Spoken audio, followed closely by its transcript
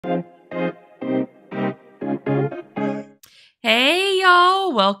Hey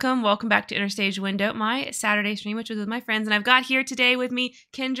y'all, welcome back to Interstage Window, my Saturday stream, which was with my friends, and I've got here today with me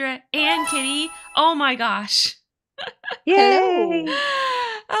Kendra and Kitty. Oh my gosh. Yay!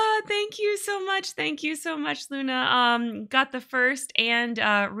 Thank you so much. Thank you so much, Luna. Got the first and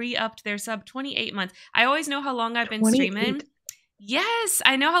re-upped their sub 28 months. I always know how long I've been 28. streaming. Yes,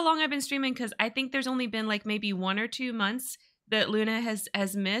 I know how long I've been streaming because I think there's only been like maybe 1 or 2 months that Luna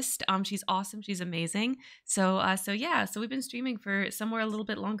has missed. She's awesome. She's amazing. So we've been streaming for somewhere a little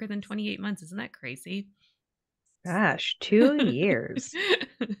bit longer than 28 months. Isn't that crazy? Gosh, 2 years.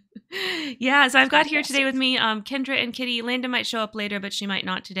 Yeah, so I've got here today Fantastic. with me Kendra and Kitty. Linda might show up later, but she might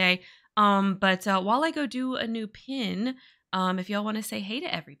not today. But while I go do a new pin, if y'all want to say hey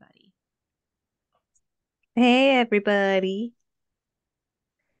to everybody. Hey, everybody.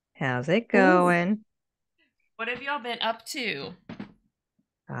 How's it Ooh. going? What have y'all been up to?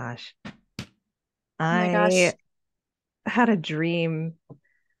 Gosh. my gosh. I had a dream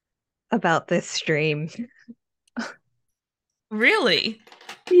about this stream. Really?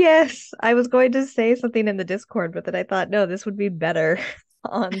 Yes, I was going to say something in the Discord, but then I thought, no, this would be better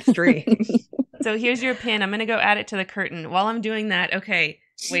on stream. So here's your pin. I'm going to go add it to the curtain. While I'm doing that, okay,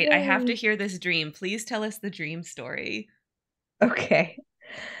 wait, I have to Yay. hear this dream. Please tell us the dream story. Okay.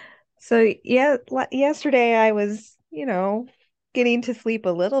 So, yeah, yesterday I was, getting to sleep a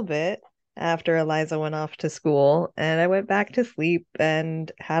little bit after Eliza went off to school, and I went back to sleep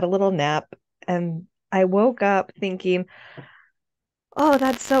and had a little nap, and I woke up thinking, oh,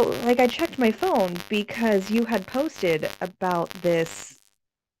 that's so, like, I checked my phone because you had posted about this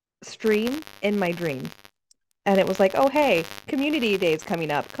stream in my dream. And it was like, oh, hey, community day's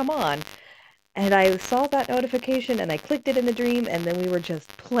coming up. Come on. And I saw that notification and I clicked it in the dream, and then we were just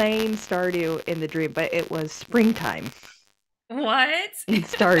playing Stardew in the dream, but it was springtime What? in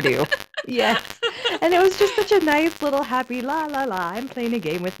Stardew. Yes. And it was just such a nice little happy la la la, I'm playing a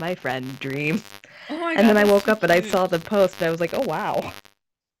game with my friend dream. Oh my God. And then I that's woke so up and I cute. saw the post and I was like, oh wow.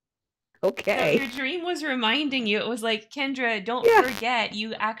 So Okay. your dream was reminding you, it was like, Kendra, don't Yeah. forget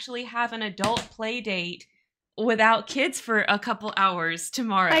you actually have an adult play date without kids for a couple hours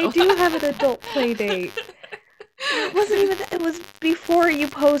tomorrow. I do have an adult play date. It wasn't even, it was before you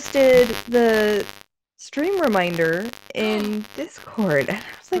posted the stream reminder in Discord. And I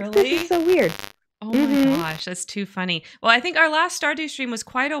was like, this Really? is so weird. Oh my gosh, that's too funny. Well, I think our last Stardew stream was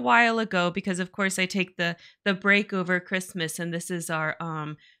quite a while ago because of course I take the break over Christmas, and this is our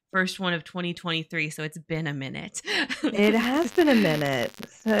first one of 2023, so it's been a minute. It has been a minute.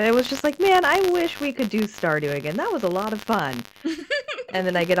 So it was just like, man, I wish we could do Stardew again. That was a lot of fun. And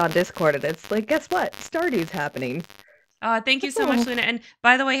then I get on Discord and it's like, guess what? Stardew's happening. Thank you so much, Oh. Luna. And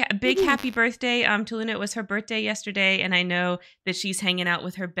by the way, a big Mhm. happy birthday to Luna. It was her birthday yesterday, and I know that she's hanging out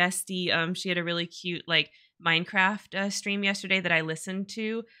with her bestie. She had a really cute like Minecraft stream yesterday that I listened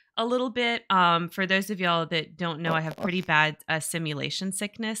to a little bit. For those of y'all that don't know, I have pretty bad simulation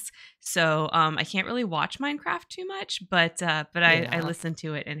sickness, so I can't really watch Minecraft too much. But I Yeah. listened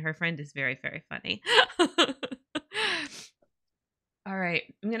to it, and her friend is very, very funny. All right,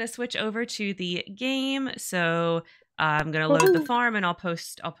 I'm gonna switch over to the game. So I'm gonna load the Woohoo. farm, and I'll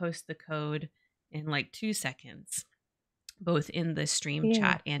post the code in like 2 seconds, both in the stream Yeah.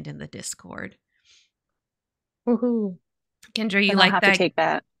 chat and in the Discord. Woohoo. Kendra, you And I'll like have that? to take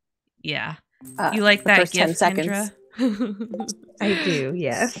that. Yeah, you like The that first 10 gift, seconds. Kendra? I do,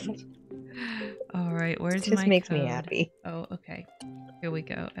 yes. All right, where's It just my makes code? me happy. Oh, okay. Here we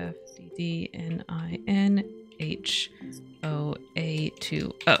go.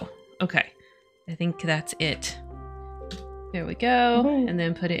 FDDNINHOA20. Okay, I think that's it. There we go. Mhm. And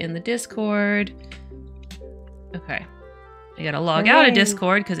then put it in the Discord. Okay. I gotta log out of Hooray.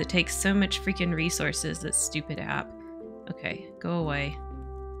 Discord because it takes so much freaking resources, this stupid app. Okay, go away.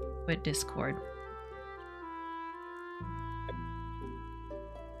 Quit Discord.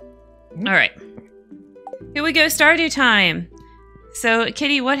 All right. Here we go, Stardew time. So,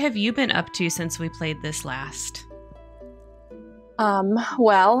 Kitty, what have you been up to since we played this last?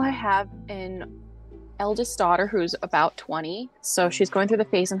 Well, I have an eldest daughter who's about 20. So she's going through the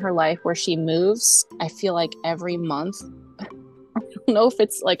phase in her life where she moves, I feel like every month. I don't know if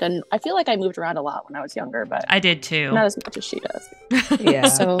it's like I feel like I moved around a lot when I was younger, but I did too. not as much as she does. Yeah.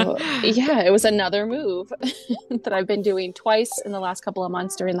 So yeah, it was another move that I've been doing twice in the last couple of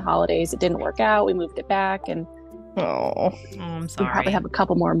months during the holidays. It didn't work out. We moved it back, and Oh. I'm we sorry. probably have a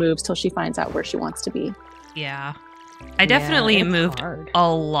couple more moves till she finds out where she wants to be. Yeah. I definitely it's moved hard. a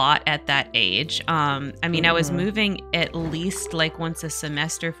lot at that age. I mean, I was Mhm. moving at least like once a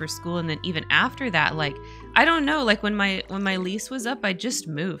semester for school, and then even after that, like I don't know, like when my lease was up, I just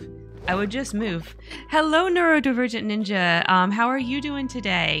moved. I would just move. Hello, neurodivergent ninja. How are you doing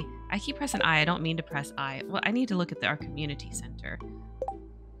today? I keep pressing I. I don't mean to press I. Well, I need to look at our community center.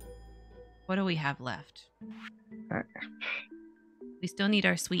 What do we have left? We still need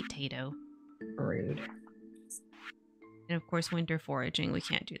our sweet Tato. Rude. And of course, winter foraging. We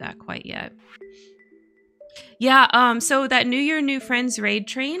can't do that quite yet. Yeah, so that New Year, New Friends raid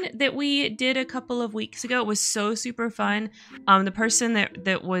train that we did a couple of weeks ago was so super fun. The person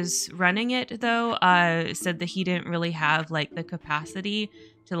that was running it, though, said that he didn't really have, like, the capacity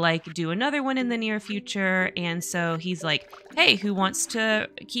to, like, do another one in the near future. And so he's like, hey, who wants to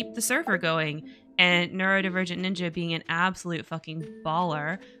keep the server going? And Neurodivergent Ninja, being an absolute fucking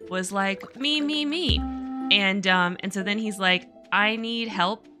baller, was like, me. And so then he's like, I need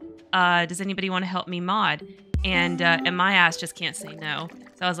help. Does anybody want to help me mod? And my ass just can't say no.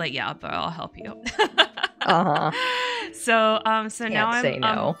 So I was like, yeah, but I'll help you. So Can't now I'm say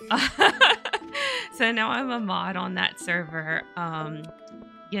no. so now I'm a mod on that server.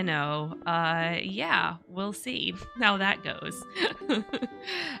 Yeah, we'll see how that goes.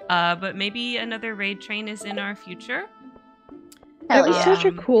 But maybe another raid train is in our future. That was yeah. such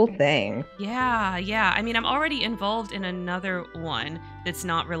a cool thing. Yeah. I mean, I'm already involved in another one that's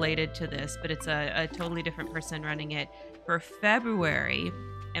not related to this, but it's a totally different person running it for February.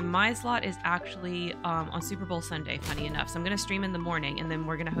 And my slot is actually on Super Bowl Sunday, funny enough. So I'm going to stream in the morning, and then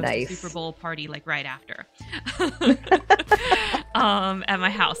we're going to host a Super Bowl party, like, right after. At my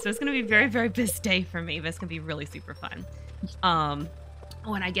house. So it's going to be a very, very busy day for me, but it's going to be really super fun. Oh,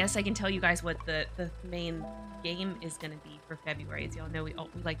 and I guess I can tell you guys what the main game is going to be for February. As y'all know, we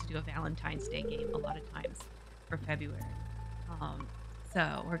like to do a Valentine's Day game a lot of times for February.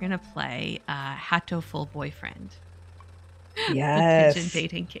 So we're going to play Hatoful Boyfriend. Yes. The pigeon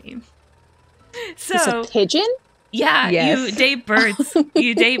dating game. It's a So pigeon? yeah, Yes. you date birds.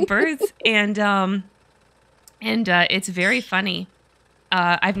 You date birds, and it's very funny.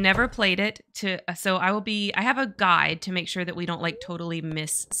 I've never played it, so I have a guide to make sure that we don't, like, totally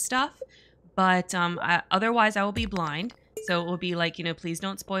miss stuff. But otherwise, I will be blind. So it will be like, please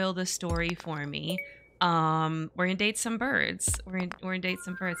don't spoil the story for me. We're gonna date some birds. We're gonna date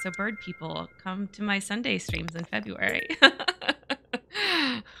some birds. So bird people, come to my Sunday streams in February.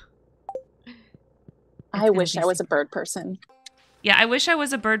 I wish I was a bird person. Yeah, I wish I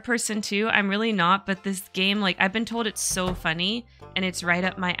was a bird person too. I'm really not, but this game, like, I've been told it's so funny and it's right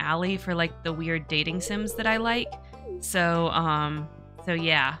up my alley for, like, the weird dating sims that I like. So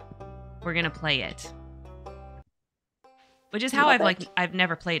yeah, we're gonna play it. Which is how I've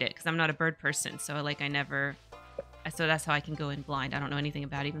never played it, because I'm not a bird person. So, like, so that's how I can go in blind. I don't know anything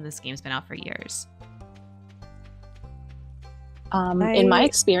about it, even this game's been out for years. In my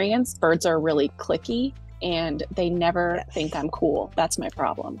experience, birds are really cliquey and they never think I'm cool. That's my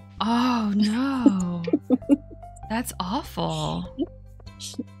problem. Oh no. That's awful.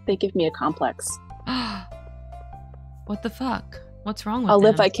 They give me a complex. What the fuck? What's wrong with I'll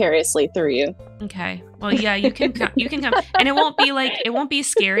live them? vicariously through you. Okay. Well, yeah, you can come, and it won't be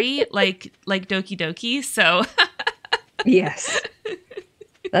scary like Doki Doki. So Yes.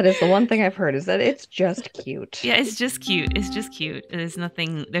 That is the one thing I've heard, is that it's just cute. yeah, it's just cute. It's just cute. There's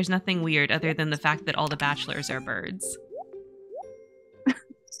nothing weird other than the fact that all the bachelors are birds.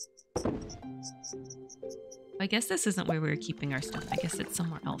 I guess this isn't where we were keeping our stuff. I guess it's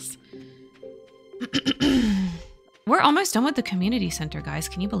somewhere else. We're almost done with the community center, guys.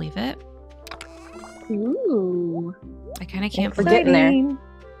 Can you believe it? Ooh. I kind of can't We're believe getting there.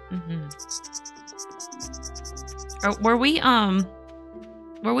 Mm-hmm.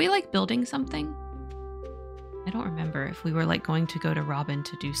 Were we like building something? I don't remember if we were like going to go to Robin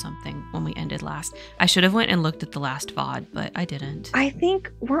to do something when we ended last. I should have went and looked at the last VOD, but I didn't. I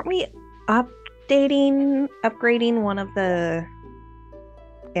think, weren't we upgrading one of the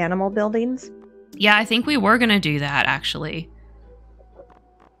animal buildings? Yeah, I think we were gonna do that actually.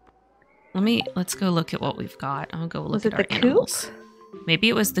 Let's go look at what we've got. I'll go look at our animals. Coop? Maybe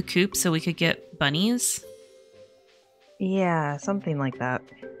it was the coop so we could get bunnies. Yeah, something like that.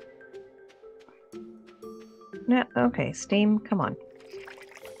 No, okay, Steam, come on.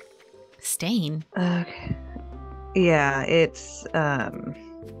 Stain? Okay. Yeah, it's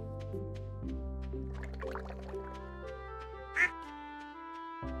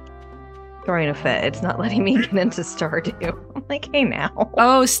throwing a fit. It's not letting me get into Stardew. I'm like, hey now.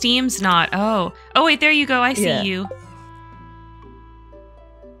 Oh, Steam's not. Oh wait, there you go. I see you.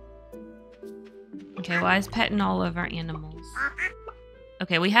 Okay, well, I was petting all of our animals.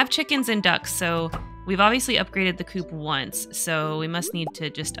 Okay, we have chickens and ducks, so we've obviously upgraded the coop once, so we must need to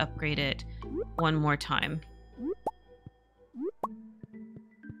just upgrade it one more time.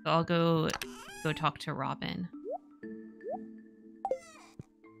 So I'll go talk to Robin.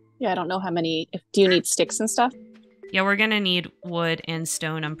 Yeah, I don't know how many. Do you need sticks and stuff? Yeah, we're gonna need wood and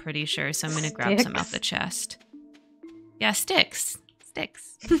stone, I'm pretty sure. So I'm gonna grab some out Sticks? the chest. Yeah, sticks.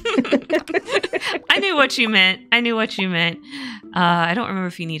 Sticks. I knew what you meant. I don't remember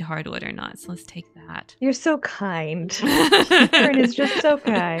if you need hardwood or not, so let's take that. You're so kind. Karen is just so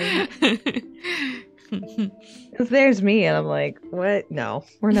kind. Because there's me, and I'm like, what? No,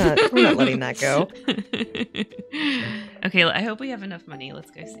 we're not letting that go. Okay, I hope we have enough money.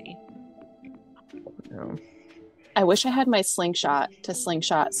 Let's go see. No. I wish I had my slingshot to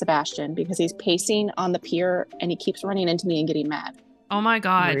slingshot Sebastian because he's pacing on the pier and he keeps running into me and getting mad. Oh my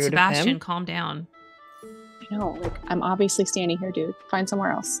god, Rude of Sebastian, him. calm down. I know, like, I'm obviously standing here, dude. Find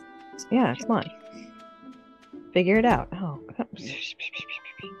somewhere else. Yeah, come on. Figure it out. Oh.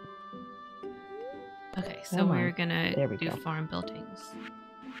 Okay, so Come on. we're gonna There we do go. farm buildings.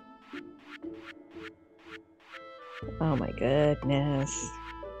 Oh my goodness.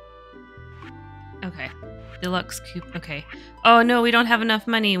 Okay. Deluxe coop. Okay. Oh no, we don't have enough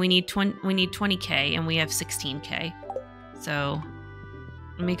money. We need 20k and we have 16k. So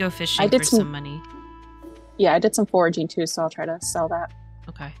let me go fishing for some money. Yeah, I did some foraging too, so I'll try to sell that.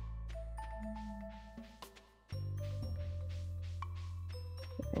 Okay.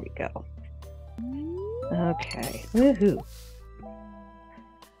 There we go. Okay. Woohoo.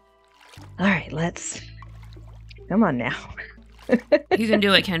 All right, let's. Come on now. You can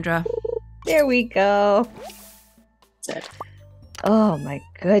do it, Kendra. There we go. That's it. Oh my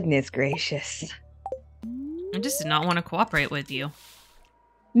goodness gracious. I just did not want to cooperate with you.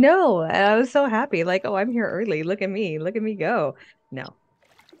 No, I was so happy. Like, oh, I'm here early. Look at me. Look at me go. No.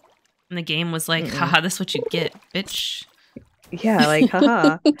 And the game was like, Mm-mm. haha, this is what you get, bitch. Yeah, like,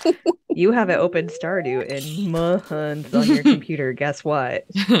 haha. You have it open Stardew in months on your computer. Guess what?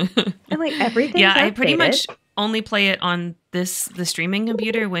 And like everything. Yeah, I pretty much only play it on the streaming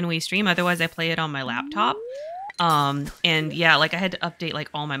computer when we stream. Otherwise, I play it on my laptop. And yeah, like I had to update like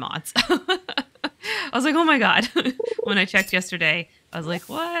all my mods. I was like, oh my god. When I checked yesterday, I was like,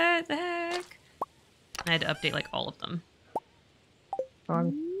 what the heck? I had to update like all of them.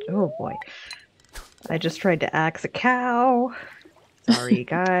 Oh boy. I just tried to axe a cow. Sorry,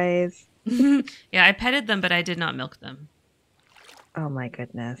 guys. Yeah, I petted them, but I did not milk them. Oh my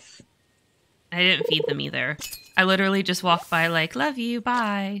goodness. I didn't feed them either. I literally just walked by like, love you,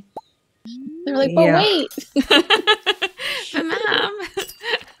 bye. They're like, but Yeah. wait. But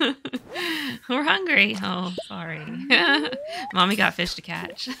Mom, we're hungry. Oh, sorry. Mommy got fish to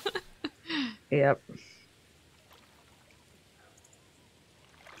catch. Yep.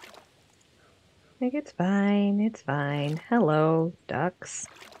 Like, it's fine. It's fine. Hello, ducks.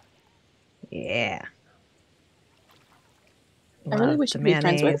 Yeah. I really Love wish the you could be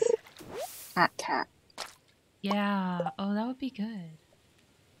friends with mayonnaise. Cat Cat. Yeah. Oh, that would be good.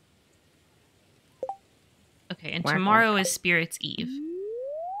 Okay, and Whack, tomorrow whack. is Spirits Eve.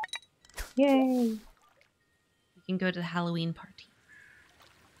 Yay. We can go to the Halloween party.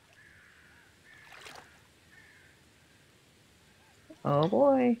 Oh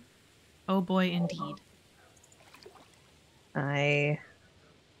boy. Oh boy, indeed. I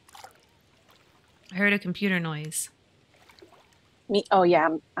heard a computer noise. Me? Oh yeah,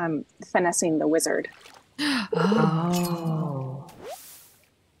 I'm finessing the wizard. Oh.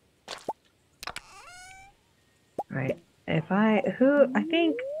 Right. I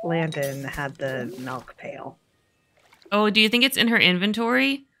think Landon had the milk pail. Oh, do you think it's in her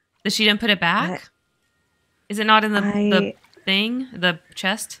inventory? That she didn't put it back? Is it not in the thing? The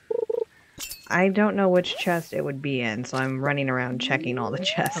chest? I don't know which chest it would be in, so I'm running around checking all the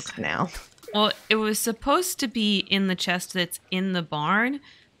chests now. Well, it was supposed to be in the chest that's in the barn,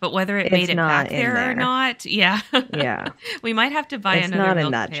 but whether it It's made it not back in there or there. not, yeah. Yeah. We might have to buy It's another not milk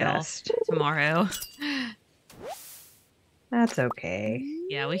in that pail chest. tomorrow. That's okay.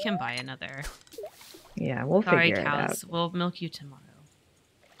 Yeah, we can buy another. Yeah, we'll Sorry, figure cows. We'll milk you tomorrow.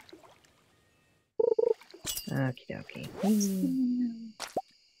 it out. Okie dokie.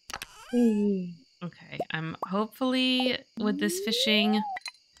 Okay, I'm hopefully with this fishing,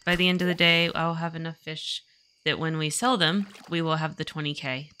 by the end of the day, I'll have enough fish that when we sell them, we will have the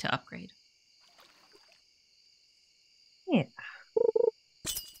 20k to upgrade. Yeah.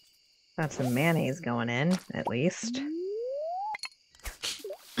 Got some mayonnaise going in, at least.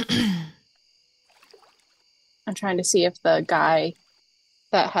 I'm trying to see if the guy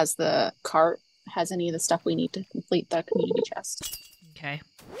that has the cart has any of the stuff we need to complete the community chest. Okay.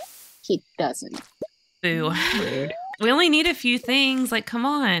 He doesn't. Boo. Rude. We only need a few things. Like, come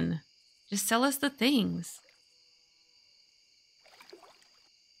on. Just sell us the things.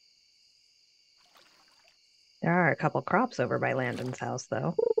 There are a couple crops over by Landon's house,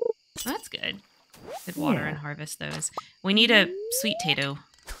 though. That's good. Could water and harvest those. We need a sweet tato.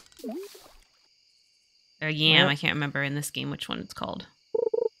 Or a yam. I can't remember in this game which one it's called.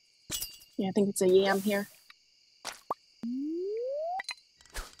 Yeah, I think it's a yam here.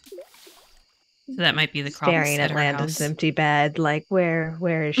 So that might be the crops Staring at her Landon's house. empty bed, like, where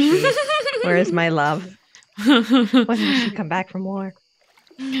is she? Where is my love? When will she come back from war?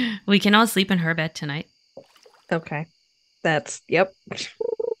 We can all sleep in her bed tonight. Okay. That's yep.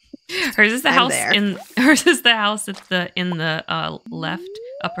 Hers is the I'm house there. hers is the house at the in the left,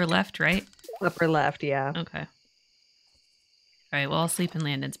 upper left, right? Upper left, yeah. Okay. All right, well, I'll sleep in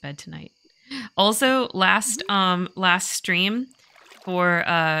Landon's bed tonight. Also, last stream for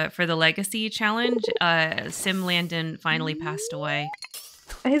the Legacy Challenge, Sim Landon finally passed away.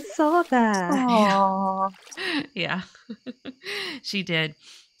 I saw that. Aww. Yeah. She did.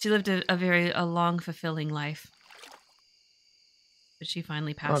 She lived a very long, fulfilling life. But she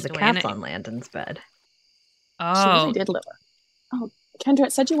finally passed Well, the away. cat's on Landon's bed. She Oh, really did live. Oh, Kendra,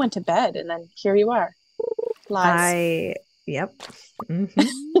 it said you went to bed, and then here you are. Lies. Yep.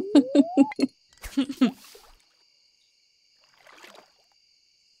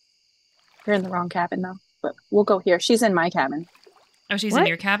 You're in the wrong cabin, though. But we'll go here. She's in my cabin. oh, she's in What?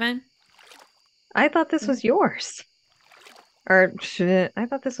 your cabin? I thought this was yours. Or I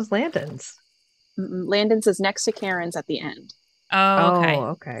thought this was Landon's. Landon's is next to Karen's at the end. Oh, okay. Oh,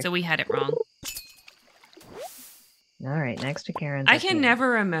 okay. So we had it wrong. All right, next to Karen's. I at the can end. never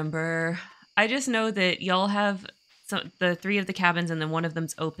remember. I just know that y'all have the 3 of the cabins and then one of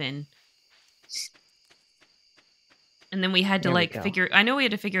them's open. And then we had to There we go. figure. I know we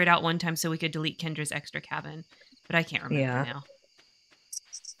had to figure it out one time so we could delete Kendra's extra cabin, but I can't remember Yeah. now.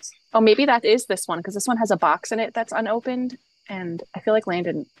 Oh, maybe that is this one, because this one has a box in it that's unopened, and I feel like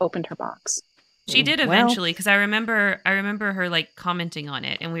Landon opened her box. She did Well- eventually, because I remember her like commenting on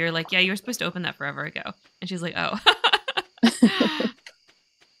it, and we were like, "Yeah, you were supposed to open that forever ago," and she's like, "Oh."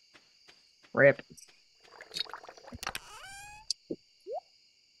 Rip.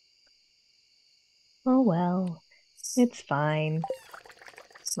 Oh well, it's fine.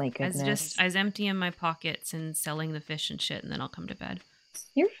 My goodness. I was emptying my pockets and selling the fish and shit, and then I'll come to bed.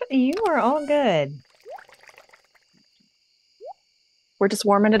 You are all good. We're just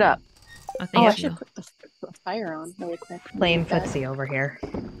warming it up. Oh, Oh, I thank should you. put the fire on really quick. Playing Bed. footsie over here,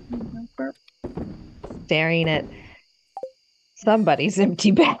 Burp. staring at somebody's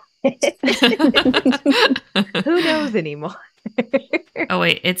empty bed. Who knows anymore? Oh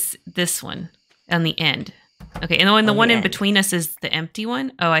wait, it's this one on the end. Okay, and the On one the in end. between us is the empty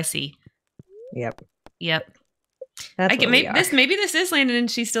one. Oh, I see. Yep. Yep. That's I get what we maybe are. this is Landon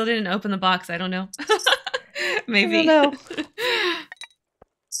and she still didn't open the box. I don't know. Maybe. don't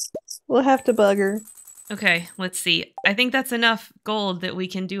We'll have to bug her. Okay, let's see. I think that's enough gold that we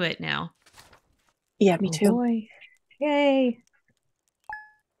can do it now. Yeah, me Oh, too. boy. Yay.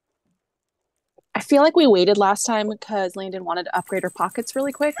 I feel like we waited last time because Landon wanted to upgrade her pockets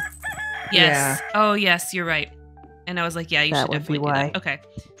really quick. Yes. Oh, yes, you're right. And I was like, yeah, you That should would be definitely do why. that. Okay.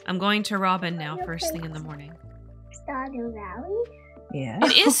 I'm going to Robin now, first thing in the morning. Stardew Valley? Yeah.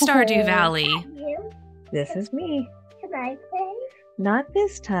 It is Stardew Valley. You? This is me. Can I play? Not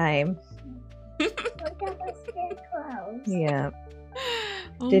this time. Look at the scarecrows. Yeah.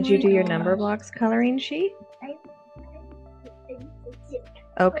 Oh Did you my do your gosh. number box coloring sheet? But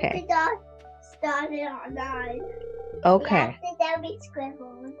Okay. the dog started on 9. Okay. That be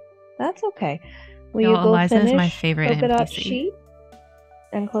scribbled. That's okay. Will No, you go Eliza is finish my favorite polka dot NPC. sheet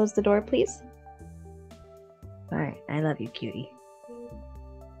and close the door, please? All right. I love you, cutie.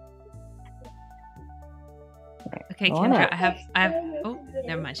 All right, Okay, go on Kendra, up. I have oh,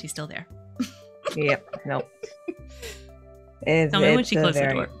 never mind, she's still there. Yep. Nope. It's, Tell me when it's she a closed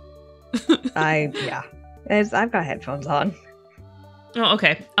very- the door. Yeah. I've got headphones on. Oh,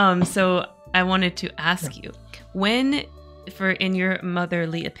 okay. So I wanted to ask you, when, in your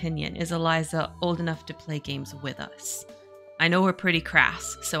motherly opinion, is Eliza old enough to play games with us? I know we're pretty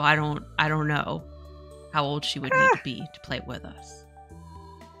crass, so I don't know how old she would need to be to play with us.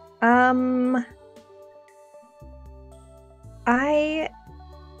 I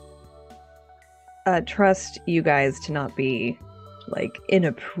trust you guys to not be like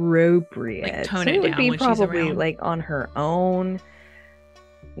inappropriate. Like, tone So it it would down be when she's probably around. like on her own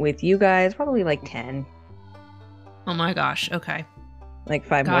with you guys, probably like 10, Oh my gosh. Okay. like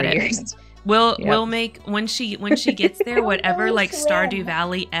 5 Got more it. years. We'll Yep. make when she gets there, whatever like Stardew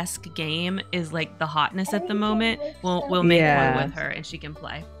Valley-esque game is like the hotness at the moment, we'll make Yeah. one with her and she can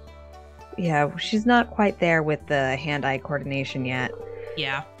play. Yeah, she's not quite there with the hand-eye coordination yet.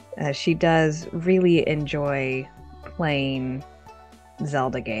 Yeah. She does really enjoy playing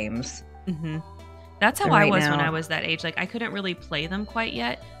Zelda games. Mm-hmm. That's how And I right was when now- I was that age. Like, I couldn't really play them quite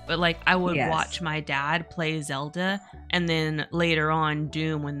yet, but like I would Yes. watch my dad play Zelda, and then later on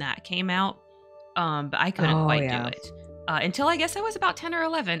Doom when that came out. But I couldn't Oh, quite yeah. do it until I guess I was about 10 or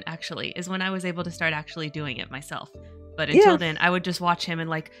 11. Actually, is when I was able to start actually doing it myself. But until Yeah. then, I would just watch him and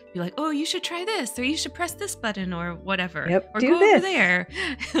like be like, "Oh, you should try this, or you should press this button, or whatever, Yep, or do go over this." there."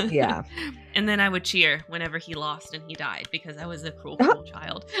 Yeah. And then I would cheer whenever he lost and he died because I was a cruel, Uh-huh. cruel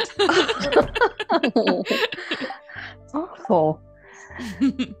child. Awful.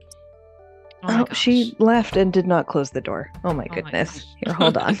 Oh my Oh, she gosh. left and did not close the door. Oh my Oh my goodness. gosh. Here,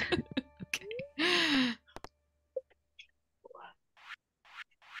 hold on. Okay.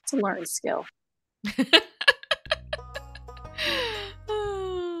 It's a learned skill.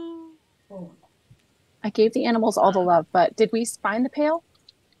 I gave the animals all the love, but did we find the pail?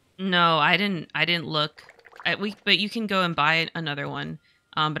 No, I didn't look. But you can go and buy another one.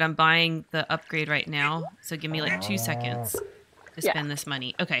 But I'm buying the upgrade right now, so give me like 2 seconds to Yeah. spend this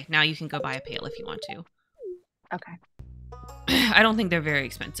money. Okay, now you can go buy a pail if you want to. Okay. I don't think they're very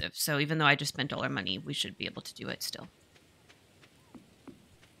expensive, so even though I just spent all our money, we should be able to do it still.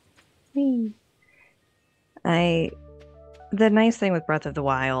 The nice thing with Breath of the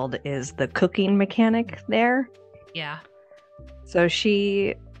Wild is the cooking mechanic there. Yeah. So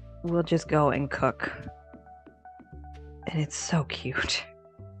she will just go and cook. And it's so cute.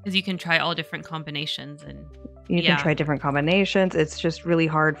 Because you can try all different combinations and You Yeah. can try different combinations. It's just really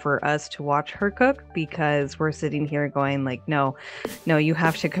hard for us to watch her cook because we're sitting here going like, no, you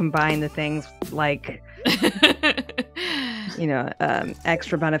have to combine the things like,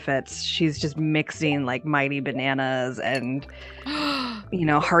 extra benefits. She's just mixing like mighty bananas and,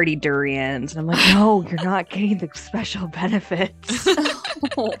 hearty durians. And I'm like, no, you're not getting the special benefits.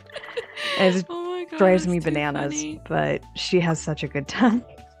 Oh, And it Oh my god. drives me that's too bananas, funny. but she has such a good time.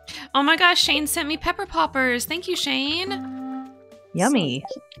 Oh my gosh, Shane sent me pepper poppers. Thank you, Shane. Yummy.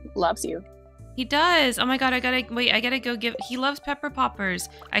 loves you. He does. Oh my god, I gotta go give. He loves pepper poppers.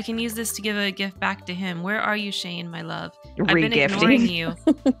 I can use this to give a gift back to him. Where are you, Shane, my love? I've been ignoring Regifting.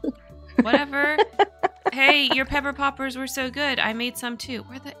 you. Whatever. Hey, your pepper poppers were so good. I made some too.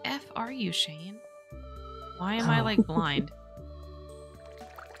 Where the F are you, Shane? Why am I Oh. like blind?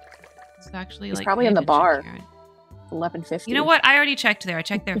 It's actually He's like probably pay in the attention, bar. Karen. 11:50. You know what? I already checked there. I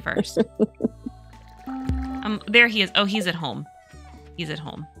checked there first. There he is. Oh, he's at home. He's at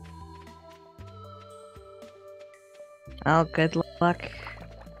home. Oh, good luck.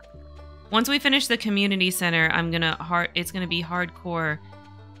 Once we finish the community center, it's gonna be hardcore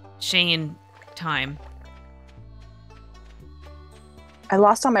Shane time. I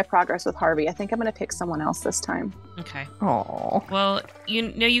lost all my progress with Harvey. I think I'm gonna pick someone else this time. Okay. Oh. Well,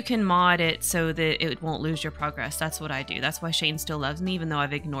 you can mod it so that it won't lose your progress. That's what I do. That's why Shane still loves me, even though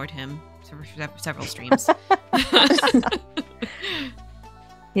I've ignored him for several streams.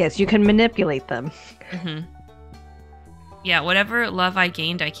 Yes, you can manipulate them. hmm Yeah, whatever love I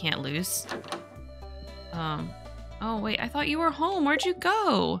gained, I can't lose. Oh wait, I thought you were home. Where'd you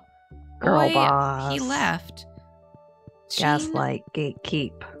go? Girl Boy, boss. he left. Shane- Gaslight,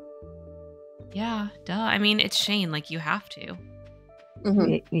 gatekeep. Yeah, duh. I mean, it's Shane. Like, you have to.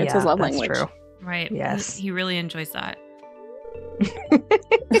 Mhm. Yeah, It's his love that's language. true. Right. Yes. He really enjoys that.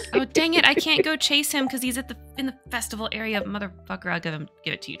 Oh, dang it. I can't go chase him because he's in the festival area. Motherfucker, I'll give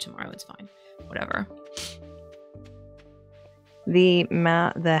it to you tomorrow. It's fine. Whatever.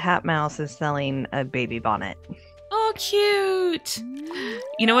 The hat mouse is selling a baby bonnet. Oh, cute.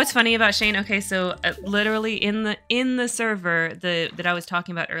 You know what's funny about Shane? Okay, so literally in the server that I was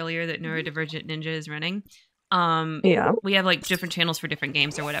talking about earlier that Neurodivergent Ninja is running, Yeah, we have like different channels for different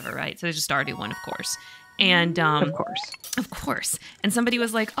games or whatever, right? So there's just Stardew one, of course. And of course. Of course. And somebody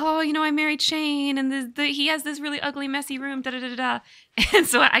was like, "Oh, I married Shane, and he has this really ugly, messy room." Da da da da. And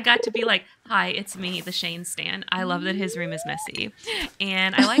so I got to be like, "Hi, it's me, the Shane stan. I love that his room is messy,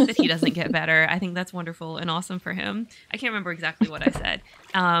 and I like that he doesn't get better. I think that's wonderful and awesome for him." I can't remember exactly what I said.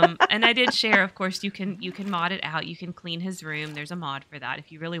 And I did share. Of course, you can mod it out. You can clean his room. There's a mod for that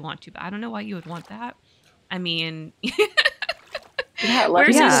if you really want to. But I don't know why you would want that. I mean. Yeah,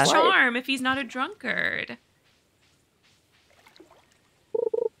 Where's Yeah. his charm if he's not a drunkard?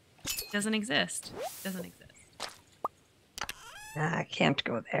 Doesn't exist. Doesn't exist. I can't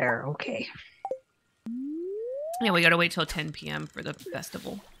go there. Okay. Yeah, we gotta wait till 10 p.m. for the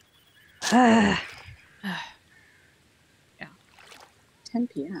festival. 10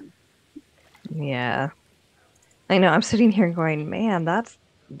 p.m. Yeah. I know. I'm sitting here going, man, that's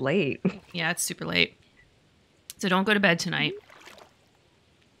late. Yeah, it's super late. So don't go to bed tonight.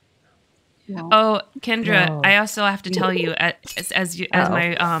 Oh, Kendra, No. I also have to tell you, as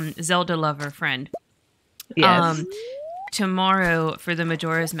my Zelda lover friend, Yes. tomorrow for the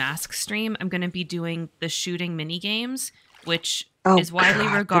Majora's Mask stream, I'm going to be doing the shooting mini games, which is widely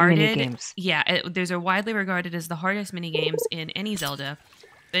God, the regarded. minigames. Yeah, those are widely regarded as the hardest mini games in any Zelda.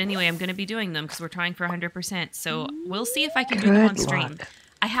 But anyway, I'm going to be doing them because we're trying for 100%. So we'll see if I can do them on Good stream. luck.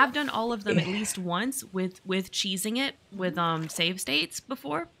 I have done all of them at least once with cheesing it with save states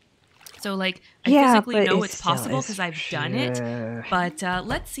before. So like I physically but know it it's still possible is- because I've done it. But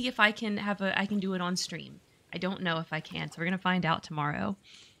let's see if I can I can do it on stream. I don't know if I can, so we're gonna find out tomorrow.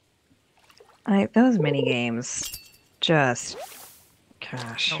 Those mini games, just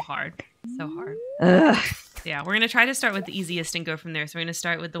gosh. So hard. Ugh. Yeah, we're gonna try to start with the easiest and go from there. So we're gonna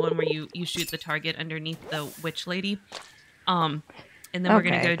start with the one where you shoot the target underneath the witch lady. And then we're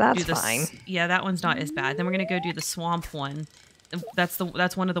gonna Okay, go that's do the fine. Yeah, that one's not as bad. Then we're gonna go do the swamp one. That's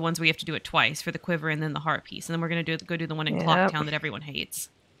one of the ones where you have to do it twice for the quiver and then the heart piece. And then we're gonna go do the one in Yep. Clocktown that everyone hates.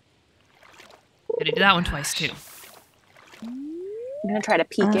 Gotta do that one twice too. I'm gonna try to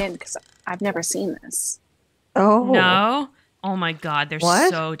peek in because I've never seen this. Oh No. Oh my god, they're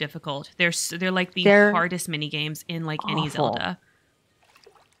What? so difficult. They're like the They're hardest mini games in like any awful. Zelda.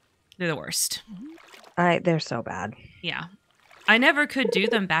 They're the worst. they're so bad. Yeah. I never could do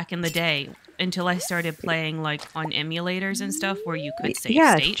them back in the day until I started playing like on emulators and stuff where you could save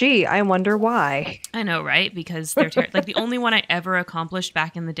Yeah, state. gee, I wonder why. I know, right? Because they're like the only one I ever accomplished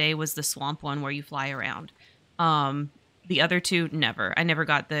back in the day was the swamp one where you fly around. The other two, never. I never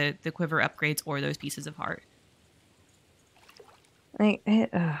got the quiver upgrades or those pieces of heart.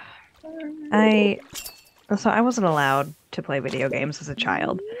 So I wasn't allowed to play video games as a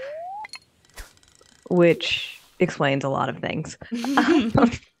child, which explains a lot of things.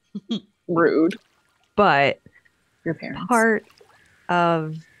 Rude. But Your parents. part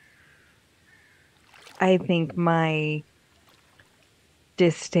of, I think, my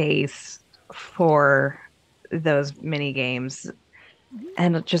distaste for those mini games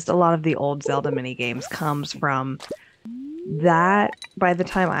and just a lot of the old Zelda mini games comes from that by the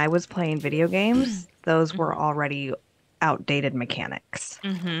time I was playing video games, those were already outdated mechanics.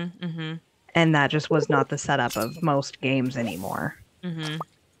 Mm-hmm. Mm-hmm. And that just was not the setup of most games anymore. Mm-hmm.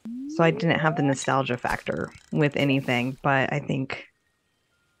 So I didn't have the nostalgia factor with anything, but I think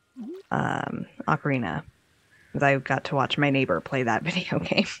Ocarina, because I got to watch my neighbor play that video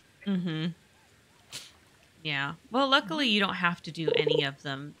game. Mm-hmm. Yeah. Well, luckily you don't have to do any of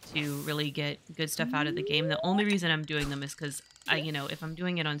them to really get good stuff out of the game. The only reason I'm doing them is because if I'm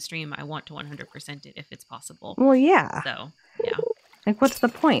doing it on stream, I want to 100% it if it's possible. Well, yeah. So, yeah. Like, what's the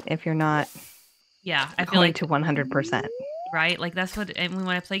point if you're not Yeah, I feel going like to 100%? right? Like that's what, and when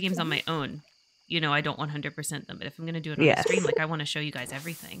I play games on my own, I don't 100% them. But if I'm going to do it on Yes. the stream, like I want to show you guys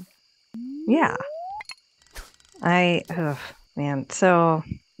everything. Yeah. Man. So,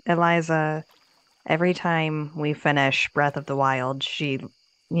 Eliza, every time we finish Breath of the Wild, she,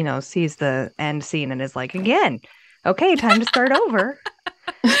 sees the end scene and is like, again, okay, time to start over.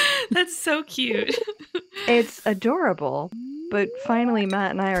 That's so cute. It's adorable. But finally,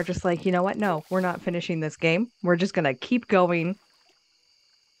 Matt and I are just like, you know what? No, we're not finishing this game. We're just going to keep going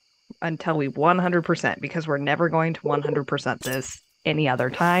until we 100% because we're never going to 100% this any other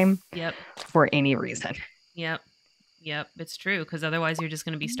time Yep. for any reason. Yep. It's true because otherwise you're just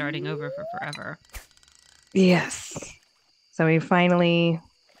going to be starting over for forever. Yes. So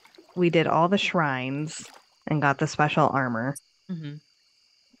we did all the shrines and got the special armor,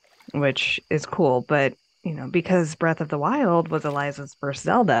 Mm-hmm. which is cool. But, because Breath of the Wild was Eliza's first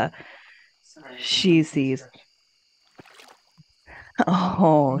Zelda, she sees.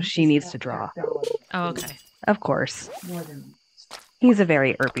 Oh, she needs to draw. Oh, okay. Of course. He's a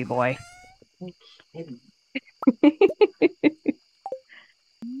very Erpy boy.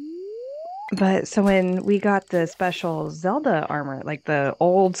 But so when we got the special Zelda armor, like the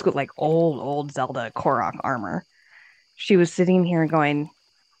old school, like old Zelda Korok armor, she was sitting here going,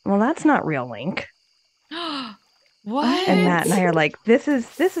 well, that's not real Link. What? And Matt and I are like, this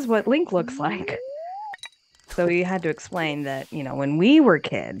is what Link looks like. So we had to explain that, when we were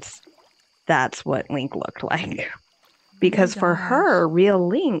kids, that's what Link looked like. Because for gosh. her, real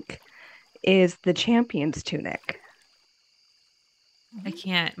Link is the champion's tunic. I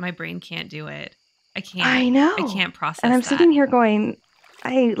can't. My brain can't do it. I can't. I know. I can't process And I'm that. sitting here going,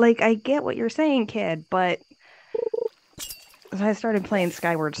 I get what you're saying, kid, but so I started playing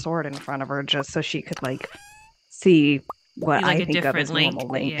Skyward Sword in front of her just so she could see what Be like I a think of different as Link.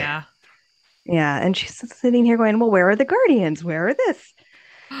 normal Link. Yeah. Yeah, and she's sitting here going, well, where are the Guardians? Where are this?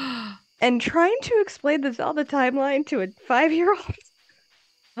 And trying to explain the Zelda timeline to a 5-year-old.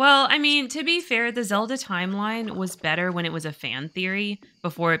 Well, I mean, to be fair, the Zelda timeline was better when it was a fan theory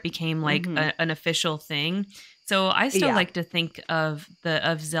before it became like an official thing. So I still like to think of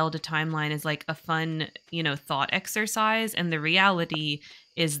Zelda timeline as like a fun, thought exercise. And the reality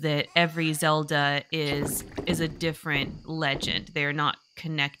is that every Zelda is a different legend. They're not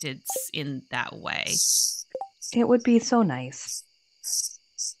connected in that way. It would be so nice.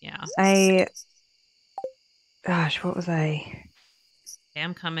 Yeah. Gosh, what was I?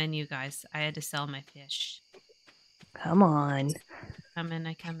 I'm coming, you guys. I had to sell my fish. Come on.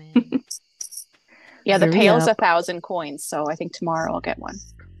 I come in. Yeah, the pail's 1,000 coins, so I think tomorrow I'll get one.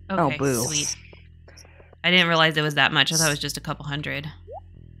 Okay, boo. Sweet. I didn't realize it was that much. I thought it was just a couple hundred.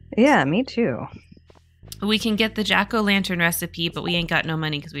 Yeah, me too. We can get the jack-o'-lantern recipe, but we ain't got no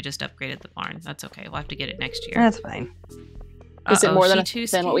money because we just upgraded the barn. That's okay. We'll have to get it next year. That's fine. Is it more than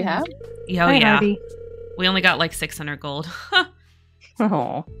what we have? Oh, Hi, yeah. Harvey. We only got like 600 gold.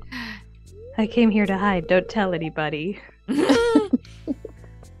 Oh. I came here to hide. Don't tell anybody.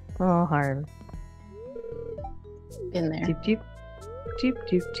 Oh, Harv. In there. Doop, doop. Doop,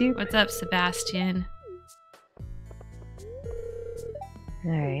 doop, doop. What's up, Sebastian?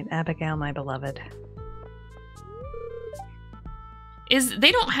 All right, Abigail, my beloved.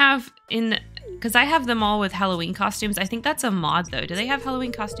 They don't have because I have them all with Halloween costumes. I think that's a mod though. Do they have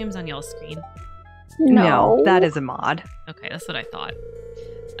Halloween costumes on y'all's screen? No, that is a mod. Okay, that's what I thought.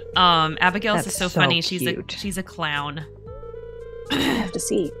 Abigail's is so funny. Cute. She's a clown. I have to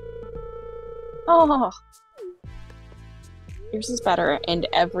see. Oh, yours is better in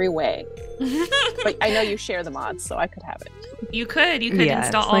every way. But I know you share the mods, so I could have it. You could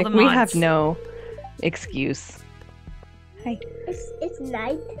install all the mods. We have no excuse. Hi. It's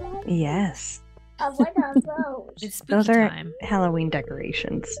nighttime. Yes. What are those? It's spooky Those are time. Halloween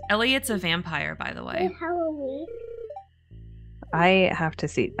decorations. Elliot's a vampire, by the way. It's Halloween. I have to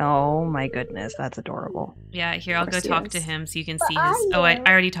see. Oh my goodness, that's adorable. Yeah, here, I'll go talk to him so you can see Where his... are Oh, I you?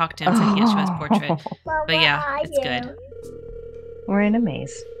 already talked to him, so I can't show his portrait. Mom, But yeah, where are it's you? good. We're in a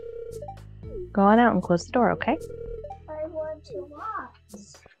maze. Go on out and close the door, okay? I want to watch.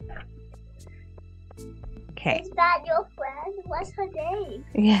 Okay. Is that your friend? What's her name?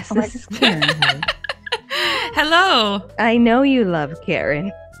 Yes, Oh my this is Karen. honey. Hello. I know you love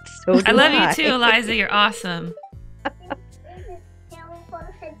Karen. So do I love you too, Eliza. You're awesome. Is it Karen from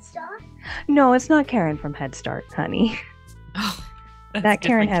Head Start? No, it's not Karen from Head Start, honey. Oh, that's That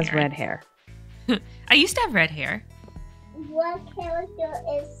Karen different has red hair. I used to have red hair. What character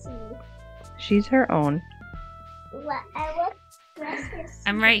is she? She's her own. What dress is she?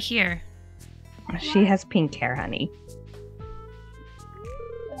 I'm right here. She has pink hair, honey.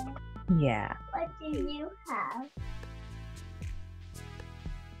 Yeah. What do you have?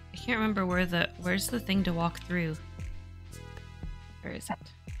 I can't remember where's the thing to walk through. Where is it?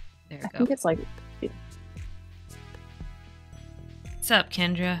 There I we think go. it's like What's up,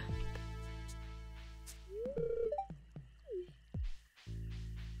 Kendra?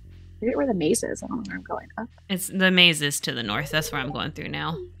 I forget where the maze is. I don't know where I'm going. Up. It's the maze is to the north. That's where I'm going through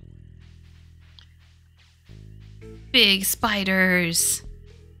now. Big spiders.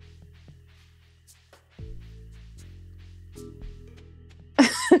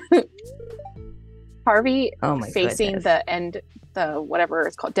 Harvey Oh my facing goodness. the end, the whatever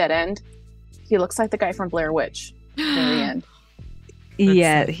it's called, dead end. He looks like the guy from Blair Witch. Very end.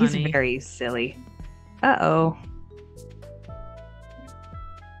 Yeah, so he's funny. very silly. Uh-oh.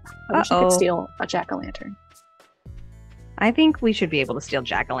 I wish I could Uh-oh. steal a jack-o'-lantern. I think we should be able to steal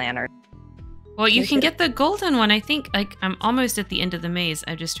jack-o'-lantern. Well, you Me can too. get the golden one. I think I'm almost at the end of the maze.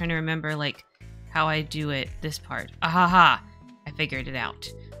 I'm just trying to remember how I do it. This part. Ahaha! I figured it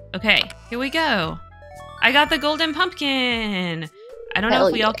out. Okay, here we go. I got the golden pumpkin. I don't know Hell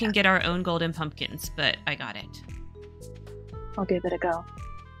if we all yeah. can get our own golden pumpkins, but I got it. I'll give it a go.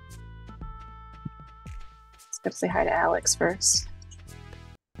 Let's go say hi to Alex first.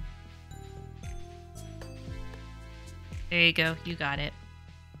 There you go. You got it.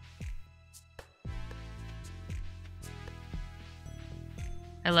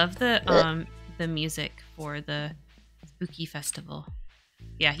 I love the music for the spooky festival.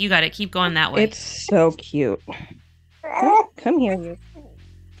 Yeah, you got it. Keep going that way. It's so cute. Oh, come here, you.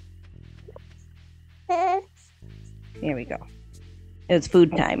 Here we go. It's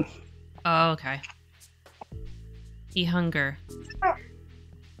food time. Oh, okay. He hunger.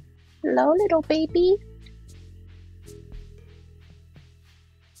 Hello, little baby.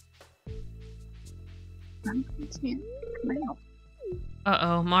 I can't come out.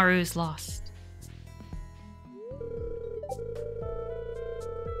 Uh-oh, Maru's lost.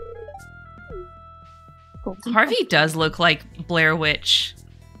 Golden Harvey does look like Blair Witch.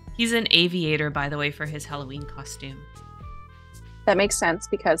 He's an aviator, by the way, for his Halloween costume. That makes sense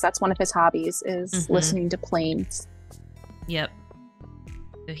because that's one of his hobbies is Mhm. listening to planes. Yep.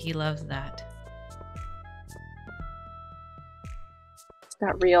 So he loves that. It's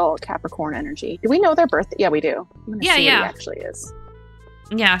got real Capricorn energy. Do we know their birthday? Yeah, we do. I'm gonna Yeah, see yeah. what he actually is.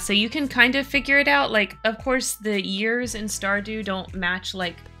 Yeah, so you can kind of figure it out. Like, of course, the years in Stardew don't match,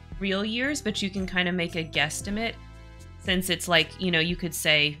 like, real years, but you can kind of make a guesstimate. Since it's like, you could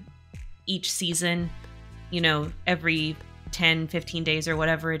say each season, every 10, 15 days or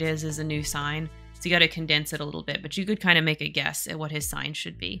whatever it is a new sign. So you got to condense it a little bit, but you could kind of make a guess at what his sign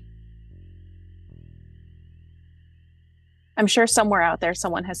should be. I'm sure somewhere out there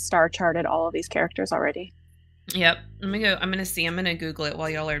someone has star charted all of these characters already. Yep. I'm going to Google it while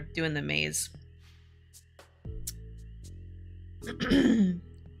y'all are doing the maze.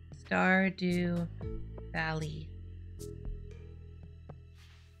 Stardew Valley.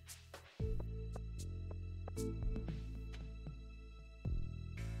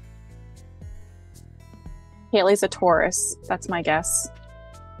 Haley's a Taurus. That's my guess.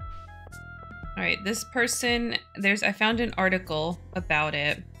 All right, this person, I found an article about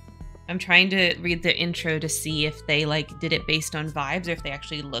it. I'm trying to read the intro to see if they did it based on vibes or if they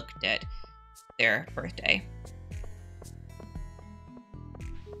actually looked at their birthday.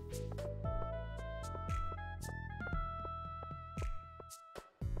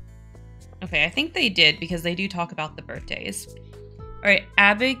 Okay, I think they did because they do talk about the birthdays. All right,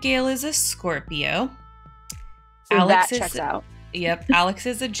 Abigail is a Scorpio. That checks out. Yep, Alex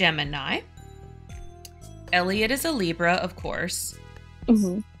is a Gemini. Elliot is a Libra, of course.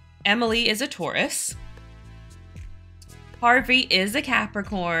 Mm-hmm. Emily is a Taurus. Harvey is a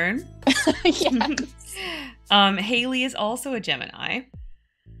Capricorn. Yes. Haley is also a Gemini.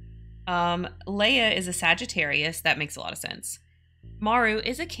 Leia is a Sagittarius. That makes a lot of sense. Maru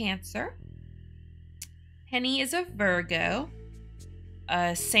is a Cancer. Penny is a Virgo.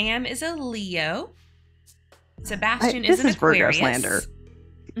 Sam is a Leo. Sebastian is an Aquarius. Virgo slander.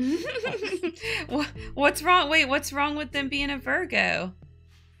 What's wrong? Wait, what's wrong with them being a Virgo?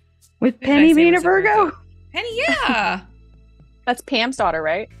 With Who did I Penny say being a was Virgo? Penny, yeah. That's Pam's daughter,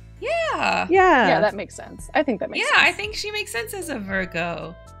 right? Yeah. Yeah, that makes sense. I think that makes sense. Yeah, I think she makes sense as a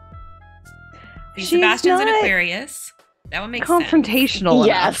Virgo. See, She's Sebastian's an not Aquarius. That would make sense. confrontational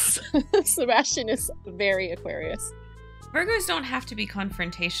enough. Yes. Sebastian is very Aquarius. Virgos don't have to be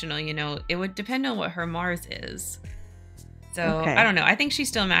confrontational, It would depend on what her Mars is. So, Okay. I don't know. I think she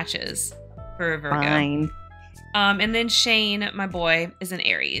still matches for a Virgo. Fine. And then Shane, my boy, is an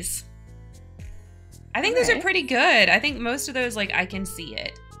Aries. I think those are Alright. pretty good. I think most of those, I can see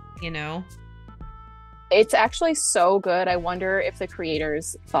it, It's actually so good. I wonder if the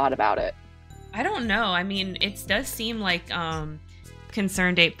creators thought about it. I don't know. I mean, it does seem like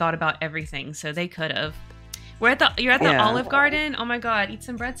Concerned Ape thought about everything, so they could have. You're at the Yeah. Olive Garden? Oh my god, eat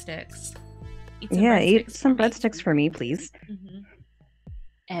some breadsticks. Eat Eat some for me. breadsticks for me, please. Mhm.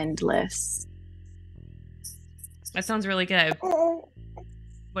 Endless. That sounds really good.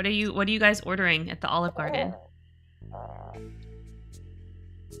 What are you guys ordering at the Olive Garden?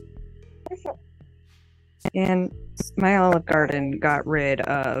 And my Olive Garden got rid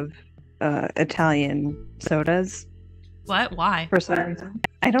of Italian sodas What? Why? for some reason.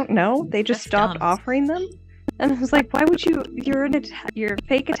 I don't know. They just That's stopped dumb. offering them. And I was like, why would you? You're a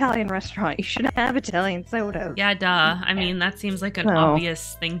fake Italian restaurant. You shouldn't have Italian sodas. Yeah, duh. I mean, that seems like an No.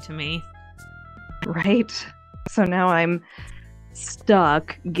 obvious thing to me. Right? So now I'm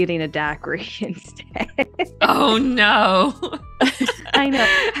stuck getting a daiquiri instead. Oh no. I know.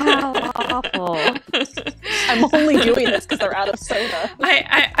 How awful. I'm only doing this because they're out of soda.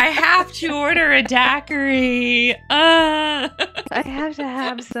 I have to order a daiquiri. I have to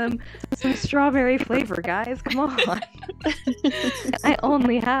have some strawberry flavor, guys. Come on. I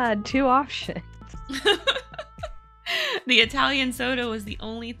only had 2 options. The Italian soda was the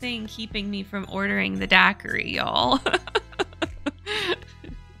only thing keeping me from ordering the daiquiri, y'all.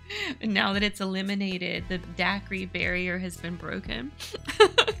 And now that it's eliminated, the daiquiri barrier has been broken.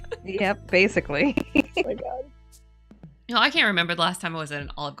 Yep, basically. Oh my god. I can't remember the last time I was at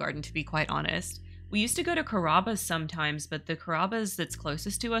an Olive Garden, to be quite honest. We used to go to Carrabba's sometimes, but the Carrabba's that's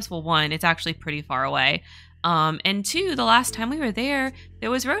closest to us, well, 1, it's actually pretty far away. And 2, the last time we were there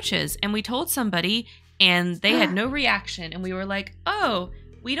was roaches, and we told somebody, and they had no reaction, and we were like, oh,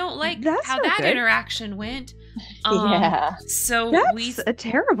 we don't like That's how not that good. interaction went. Yeah. So That's a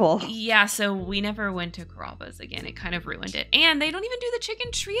terrible. yeah, so we never went to Carrabba's again. It kind of ruined it. And they don't even do the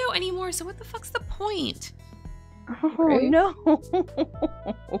chicken trio anymore, so what the fuck's the point? Oh Right? no.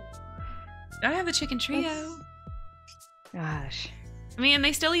 I have the chicken trio. Gosh. I mean, and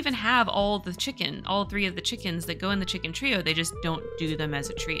they still even have all 3 of the chickens that go in the chicken trio. They just don't do them as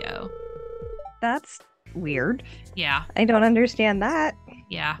a trio. That's weird. Yeah. I don't understand that.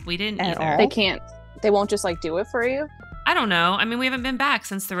 Yeah, we didn't At either. all? They won't just like do it for you? I don't know. I mean, we haven't been back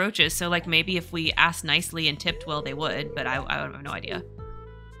since the roaches, so like maybe if we asked nicely and tipped well, they would, but I have no idea.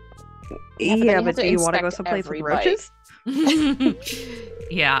 Yeah, but then you Yeah, have but to do you want to go inspect someplace with every bite. roaches?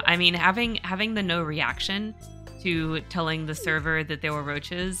 Yeah, I mean, having the no reaction to telling the server that there were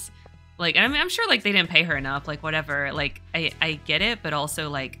roaches, like, I mean, I'm sure like they didn't pay her enough, like whatever. Like, I get it, but also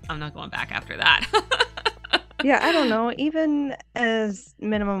like I'm not going back after that. Yeah, I don't know. Even as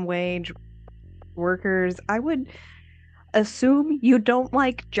minimum wage workers, I would assume you don't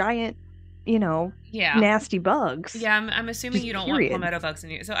like giant, Yeah. nasty bugs. Yeah, I'm assuming Just you don't period. want palmetto bugs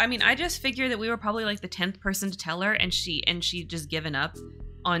in you. So I mean, I just figured that we were probably like the 10th person to tell her, and she just given up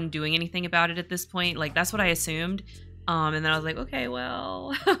on doing anything about it at this point. Like that's what I assumed. And then I was like, okay,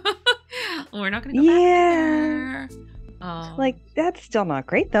 well, we're not gonna go back Yeah. there. Like, that's still not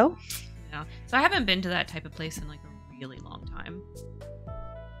great, though. Yeah. So I haven't been to that type of place in like a really long time.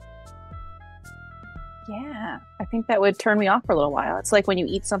 Yeah. I think that would turn me off for a little while. It's like when you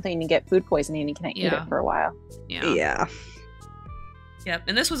eat something and you get food poisoning and you can't eat Yeah. it for a while. Yeah. Yeah. Yep.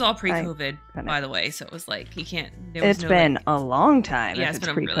 And this was all pre-COVID, kinda- by the way. So it was like you can't. There was It's no, been like, a long time. yeah, if it's it's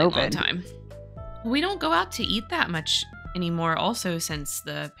been a really long pre-COVID. time. We don't go out to eat that much anymore. Also, since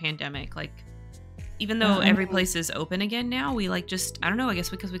the pandemic, like even though every place is open again now, we like just I don't know. I guess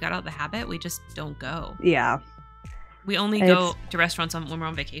because we got out of the habit, we just don't go. Yeah. We only go to restaurants when we're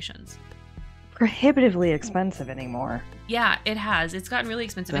on vacations. Prohibitively expensive anymore. Yeah, it has. It's gotten really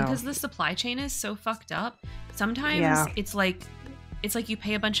expensive So- because the supply chain is so fucked up. Sometimes Yeah. it's like you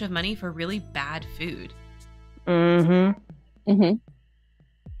pay a bunch of money for really bad food. Mm-hmm. Mm-hmm.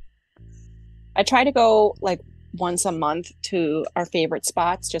 I try to go like once a month to our favorite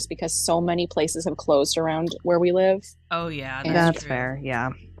spots just because so many places have closed around where we live. Oh yeah, Yeah. That's true. fair. Yeah.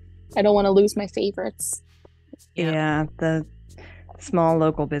 I don't want to lose my favorites. Yeah. Yeah. The small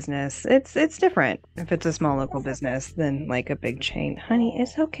local business. It's different if it's a small local business than like a big chain. Honey,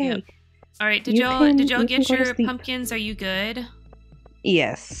 it's okay. Yep. All right, did You y'all can- did y'all you can get go to your sleep. pumpkins? Are you good?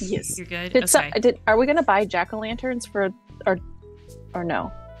 Yes. Yes. You're good. Did are we gonna buy jack-o'-lanterns for or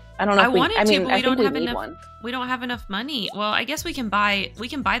no? I don't know. I If we, wanted I to, mean, but I we think don't we have need enough. one. We don't have enough money. Well, I guess we can buy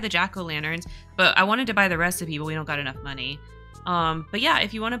the jack-o'-lanterns, but I wanted to buy the recipe, but we don't got enough money. But yeah,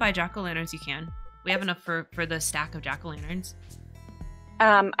 if you want to buy jack-o'-lanterns, you can. We have enough for the stack of jack-o'-lanterns.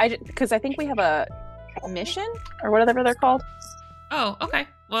 Because I think we have a mission or whatever they're called. Oh, okay.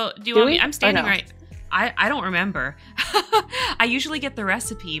 Well, do you Do want me? we? I'm Or standing no? right. I don't remember. I usually get the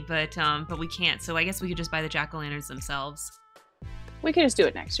recipe, but we can't. So I guess we could just buy the jack-o'-lanterns themselves. We can just do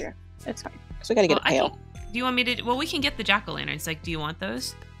it next year. It's fine. So we gotta get a pail. Do you want me to? Well, we can get the jack-o'-lanterns. Like, do you want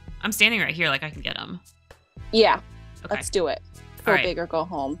those? I'm standing right here. Like, I can get them. Yeah, Okay. let's do it. Go All right. big or go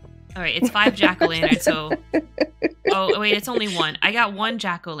home. All right. It's 5 jack-o'-lanterns. So, oh wait, it's only one. I got one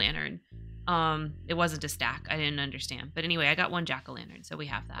jack-o'-lantern. It wasn't a stack. I didn't understand. But anyway, I got one jack-o'-lantern, so we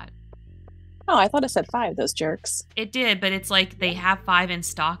have that. Oh, I thought it said 5. Those jerks. It did, but it's like they have 5 in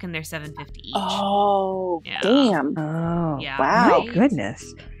stock and they're $7.50 each. Oh, Yeah. damn. Oh. Yeah. Wow. My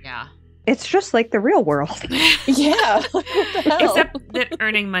goodness. Yeah. It's just like the real world. Yeah. What the hell? Except that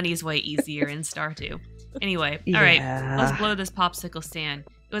earning money is way easier in Stardew. Anyway, all right, let's Yeah. blow this popsicle stand.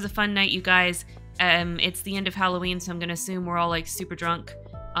 It was a fun night, you guys. It's the end of Halloween, so I'm gonna assume we're all like super drunk.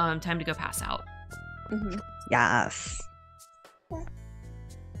 Time to go pass out. Mhm. Yes.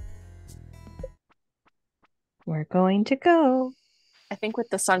 We're going to go. I think with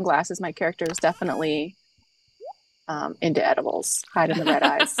the sunglasses, my character is definitely into edibles. Hide in the red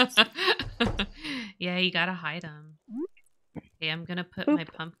eyes. Yeah, you gotta hide them. Okay, I'm gonna put Boop. my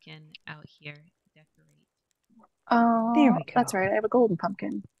pumpkin out here. Decorate. Oh, There we go. That's right. I have a golden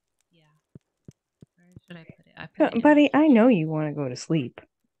pumpkin. Yeah. Where should I put it? I put it in Buddy, I here. know you want to go to sleep.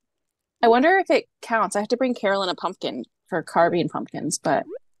 I wonder if it counts. I have to bring Carolyn a pumpkin for carving pumpkins, but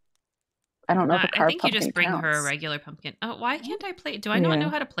I don't know if a I carved think you pumpkin just bring her a counts. regular pumpkin. Oh, why can't I play? Do I not Yeah. know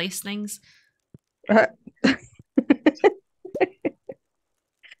how to place things?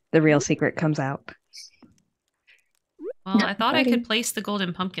 The real secret comes out. Well, I thought I Buddy. could place the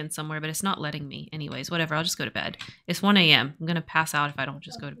golden pumpkin somewhere, but it's not letting me. Anyways, whatever. I'll just go to bed. It's 1 a.m. I'm gonna pass out if I don't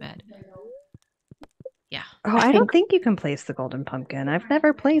just go to bed. Yeah. Oh, I don't think you can place the golden pumpkin. I've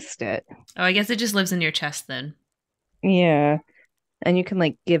never placed it. Oh, I guess it just lives in your chest then. Yeah. And you can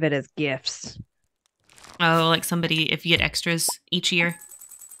like give it as gifts. Oh, like somebody if you get extras each year.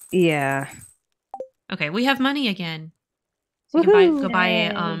 Yeah. Okay, we have money again. So you can Woohoo! go buy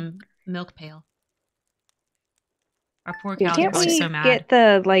a Yay. milk pail. Our poor Yeah, cows are Can't probably we so mad. get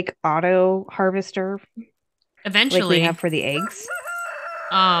the like auto harvester like Eventually, we have for the eggs?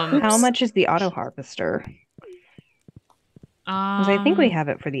 um, How much is the auto harvester? Because I think we have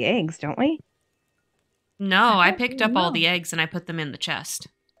it for the eggs, don't we? No, I don't picked up all know. the eggs and I put them in the chest.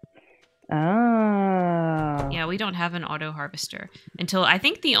 Oh. Yeah, we don't have an auto harvester until I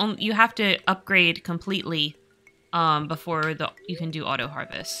think you have to upgrade completely before you can do auto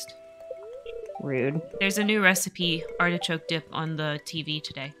harvest. Rude. There's a new recipe artichoke dip on the TV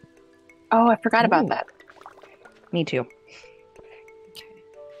today. Oh, I forgot about Ooh. that. Me too. Okay.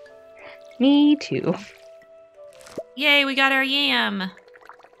 Me too. Yay, we got our yam.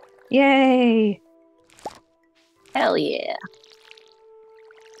 Yay. Hell yeah.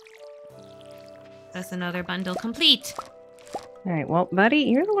 That's another bundle complete. All right, well, buddy,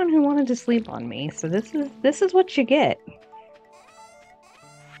 you're the one who wanted to sleep on me, so this is what you get.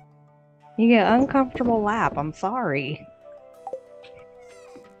 You get uncomfortable lap. I'm sorry.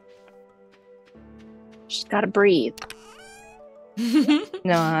 She's got to breathe.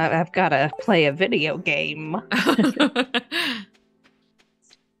 No, I've got to play a video game.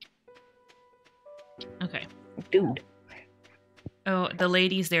 Okay. Dude. Oh, the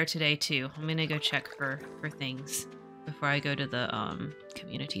lady's there today too. I'm gonna go check for things before I go to the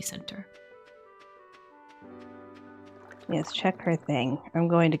community center. Yes, check her thing. I'm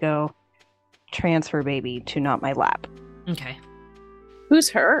going to go transfer baby to not my lap. Okay. Who's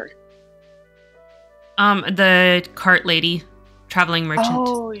her? The cart lady, traveling merchant.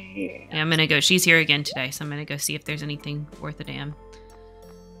 Oh, yeah. Yeah, I'm gonna go. She's here again today, so I'm gonna go see if there's anything worth a damn.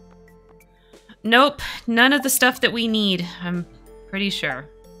 Nope, none of the stuff that we need. I'm pretty sure.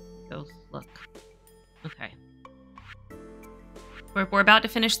 Go look. Okay. We're about to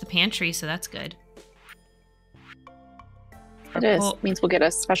finish the pantry, so that's good. It is. Means we'll get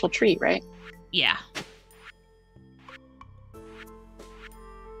a special treat, right? Yeah.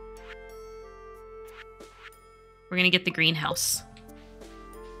 We're gonna get the greenhouse.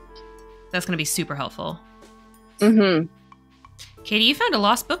 That's gonna be super helpful. Mm-hmm. Katie, you found a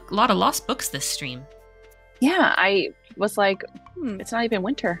lot of lost books this stream. Yeah, I was like, it's not even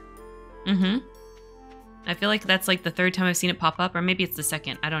winter. Mm-hmm. I feel like that's like the third time I've seen it pop up, or maybe it's the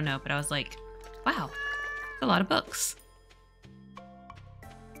second. I don't know, but I was like, wow, that's a lot of books.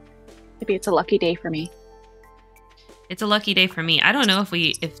 Maybe it's a lucky day for me. It's a lucky day for me. I don't know if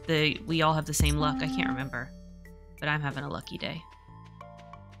we all have the same luck. I can't remember, but I'm having a lucky day.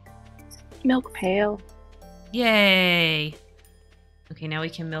 Milk pail. Yay! Okay, now we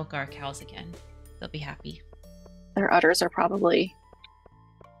can milk our cows again. They'll be happy. Their udders are probably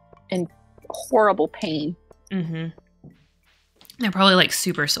in horrible pain. Mm-hmm. They're probably like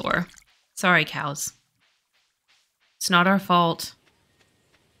super sore. Sorry, cows. It's not our fault.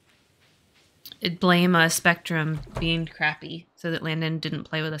 It'd blame Spectrum being crappy so that Landon didn't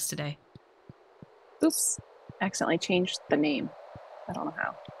play with us today. Oops. Accidentally changed the name. I don't know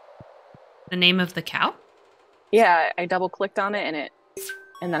how. The name of the cow? Yeah, I double clicked on it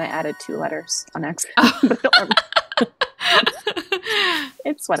and then I added 2 letters on accident.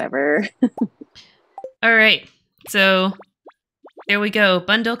 It's whatever. All right. So there we go.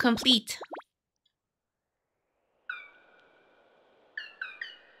 Bundle complete.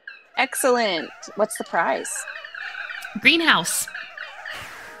 Excellent. What's the prize? Greenhouse.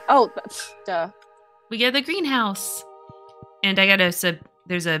 Oh, duh. We get the greenhouse. And I got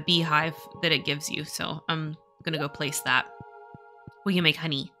there's a beehive that it gives you. So I'm going to go place that. We can make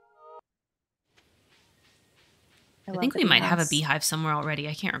honey. I think we might have a beehive somewhere already.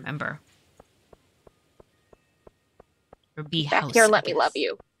 I can't remember. Or bee house. Back here, let me love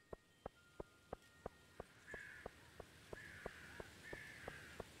you.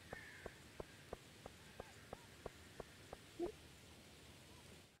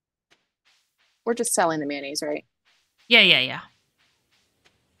 We're just selling the mayonnaise, right? Yeah.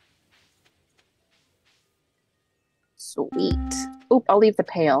 Sweet. Oop, I'll leave the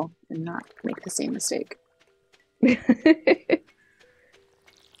pail and not make the same mistake.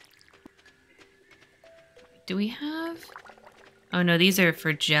 Do we have? Oh no, these are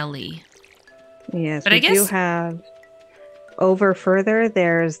for jelly. Yes, But we I guess do have over further.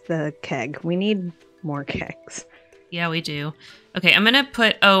 There's the keg. We need more kegs. Yeah, we do. Okay, I'm gonna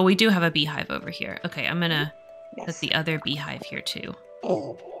put. Oh, we do have a beehive over here. Okay, I'm gonna put the other beehive here too.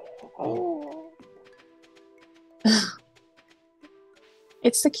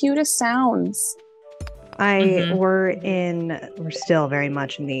 It's the cutest sounds. We're still very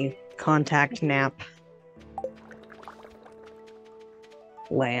much in the contact nap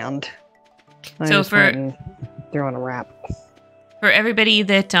land. I So just went and threw on a wrap. For everybody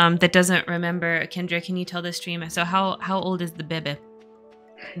that that doesn't remember, Kendra, can you tell the stream? So how old is the baby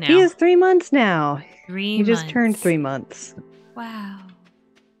now? He is 3 months now. 3 He months. just turned 3 months. Wow.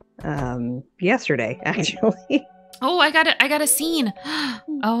 Yesterday, actually. Oh, I got a scene.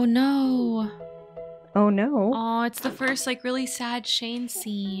 Oh no. Oh no. Oh, it's the first like really sad Shane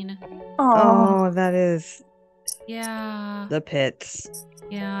scene. Oh, Oh, that is Yeah. the pits.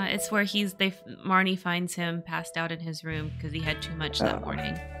 Yeah, it's where Marnie finds him passed out in his room because he had too much that Oh.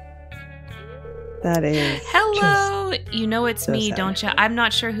 morning. That is. Hello, you know it's so me, sad. don't you? I'm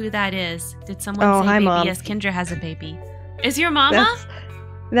not sure who that is. Did someone Oh, say hi, baby? Mom. Yes, Kendra has a baby. Is your mama?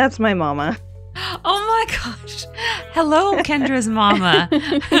 That's my mama. Oh my gosh! Hello, Kendra's mama.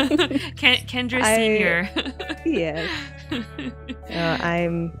 Kendra Senior. Yes.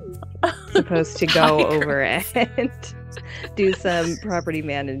 I'm supposed to go Hi, over and do some property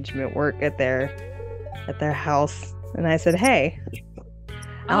management work at their house, and I said, "Hey,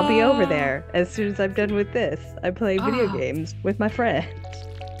 I'll be over Oh. there as soon as I'm done with this. I play video Oh. games with my friend."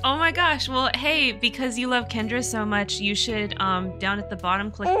 Oh my gosh. Well, hey, because you love Kendra so much, you should down at the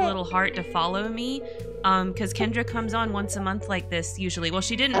bottom click the little heart to follow me. Because Kendra comes on once a month like this usually. Well,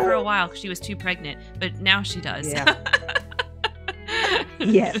 she didn't for a while because she was too pregnant, but now she does. Yeah.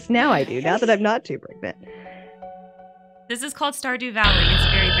 Yes, now I do. Now that I'm not too pregnant. This is called Stardew Valley. It's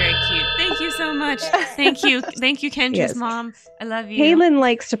very, very cute. Thank you so much. Thank you. Thank you, Kendra's Yes. mom. I love you. Kaylin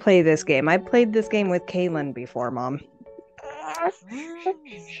likes to play this game. I played this game with Kaylin before, Mom.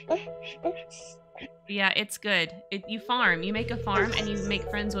 Yeah, it's good. You farm. You make a farm and you make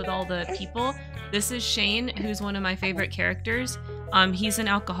friends with all the people. This is Shane, who's one of my favorite characters. He's an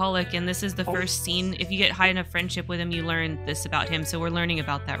alcoholic, and this is the first scene. If you get high enough friendship with him, you learn this about him. So we're learning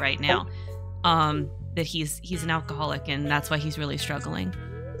about that right now. That he's an alcoholic, and that's why he's really struggling.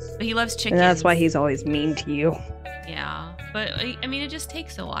 But he loves chickens. And that's why he's always mean to you. Yeah, but I mean, it just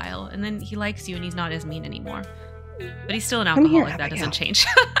takes a while, and then he likes you, and he's not as mean anymore. But he's still an Come here, alcoholic. That doesn't Abigail. change.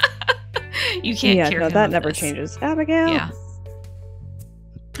 You can't Yeah, cure no, him that of never this. changes. Abigail. Yeah.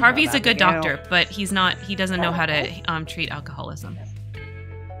 Harvey's a good Abigail. doctor, but he's not. He doesn't know how to treat alcoholism.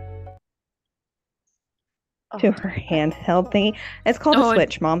 To her handheld thingy. It's called Oh, a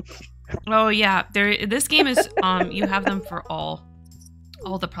Switch, Mom. Oh yeah, this game is you have them for all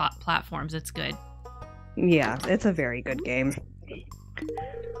the platforms. It's good. Yeah, it's a very good game.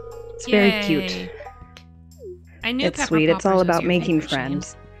 It's very cute. Yay. I knew It's Pepper sweet. It's Poppers all was about your making favorite, Shane.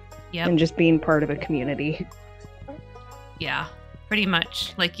 friends Yep. and just being part of a community. Yeah, pretty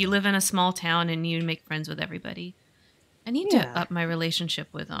much. Like you live in a small town and you make friends with everybody. I need Yeah. to up my relationship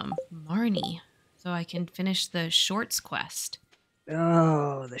with Marnie so I can finish the shorts quest.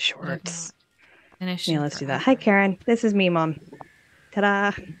 Oh, the that I've shorts. not finished Yeah, in let's do that. Hi, forever. Karen. This is me, Mom.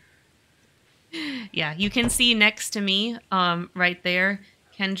 Ta-da. Yeah, you can see next to me, right there,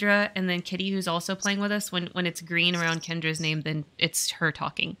 Kendra, and then Kitty, who's also playing with us. When it's green around Kendra's name, then it's her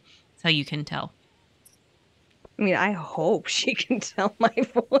talking. That's how you can tell. I mean, I hope she can tell my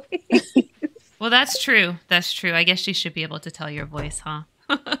voice. Well, that's true. That's true. I guess she should be able to tell your voice, huh?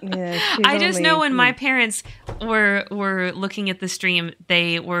 Yeah, she's I just know only- when my parents were looking at the stream,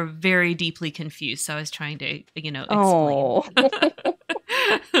 they were very deeply confused. So I was trying to, explain. Oh.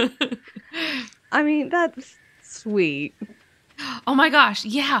 I mean, that's sweet. Oh my gosh,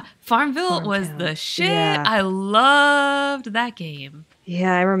 yeah, Farmville was Farmville. the shit. Yeah. I loved that game.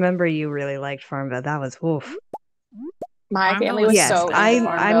 Yeah, I remember you really liked Farmville. That was oof. My Farmville family was was Yes, so into I'm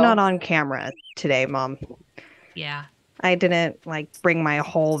Farmville. not on camera today, Mom. Yeah. I didn't bring my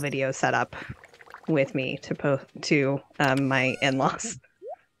whole video setup with me to my in-laws.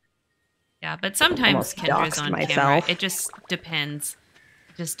 Yeah, but sometimes Almost Kendra's doxed on camera. myself. It just depends.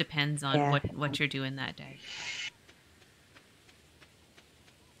 It just depends on Yeah. what you're doing that day.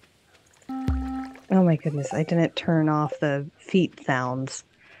 Oh my goodness, I didn't turn off the feet sounds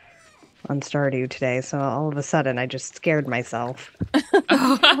on Stardew today, so all of a sudden I just scared myself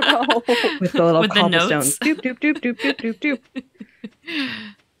Oh, with the little With the cobblestone. notes? Doop doop doop doop doop doop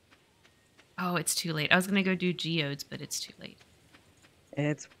doop. Oh, it's too late. I was gonna go do geodes, but it's too late.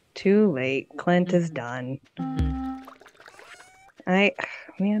 It's too late. Clint is Mhm. done. Mhm.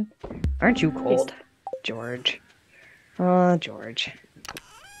 Man, aren't you cold, George? Oh, George.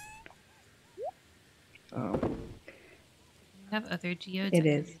 Oh, I have other geodes. It I can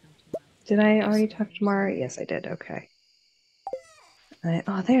is. do them tomorrow. did I Yes. already talk to Mara? Yes, I did. Okay.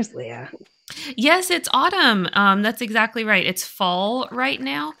 Oh, there's Leah. Yes, it's autumn. That's exactly right. It's fall right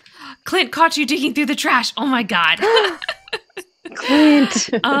now. Clint caught you digging through the trash. Oh my god. Clint.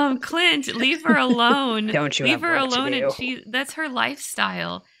 Clint, leave her alone. Don't you leave have her work to alone, do. and that's her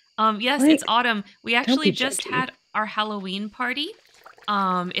lifestyle. Yes, Like, it's autumn. We actually be just judgy. had our Halloween party.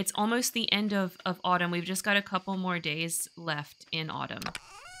 It's almost the end of autumn. We've just got a couple more days left in autumn.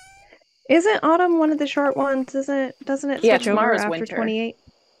 Isn't autumn one of the short ones? Doesn't it Yeah, switch over tomorrow's after winter. 28?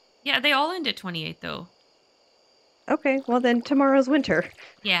 Yeah, they all end at 28 though. Okay, well then tomorrow's winter.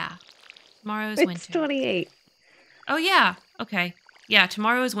 Yeah. Tomorrow's It's winter. 28. Oh yeah. Okay. Yeah,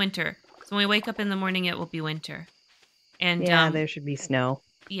 tomorrow is winter. So when we wake up in the morning it will be winter. And Yeah, there should be snow.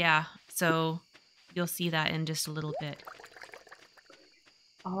 yeah, so you'll see that in just a little bit.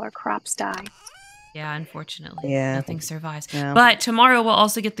 All our crops die. Yeah, unfortunately. Yeah. Nothing survives. No. But tomorrow we'll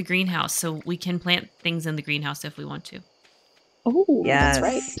also get the greenhouse, so we can plant things in the greenhouse if we want to. Oh, Yes. that's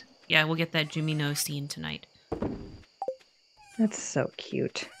right. Yeah, we'll get that Jumino scene tonight. That's so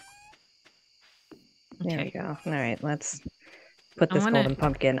cute. There we Okay. go. All right, let's put I this wanna- golden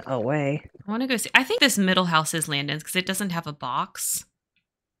pumpkin away. I want to go see. I think this middle house is Landon's because it doesn't have a box.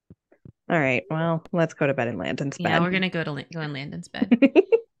 All right, well, let's go to bed in Landon's bed. Yeah, we're gonna go in Landon's bed.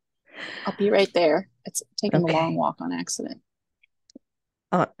 I'll be right there. It's taking Okay. a long walk on accident.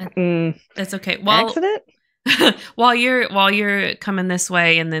 That's okay. Well, Accident? while you're coming this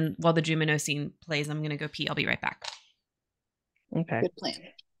way, and then while the Jumino scene plays, I'm gonna go pee. I'll be right back. Okay. Good plan.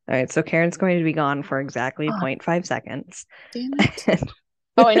 All right, so Karen's going to be gone for exactly Oh. 0.5 seconds. Damn it.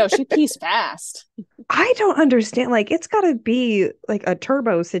 Oh, I know. She pees fast. I don't understand. Like, it's got to be like a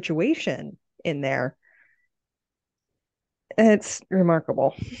turbo situation in there. It's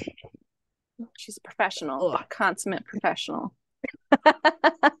remarkable. She's a professional, Ugh. a consummate professional.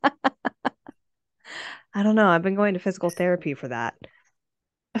 I don't know. I've been going to physical therapy for that.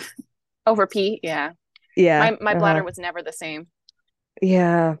 Over pee, yeah. Yeah. My bladder was never the same.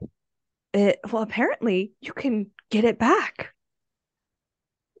 Yeah. Well, apparently you can get it back.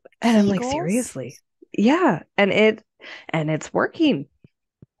 And I'm like, Kegels? seriously? Yeah. And it's working.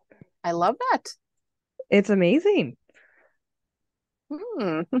 I love that. It's amazing.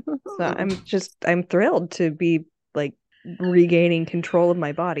 Hmm. So I'm thrilled to be like regaining control of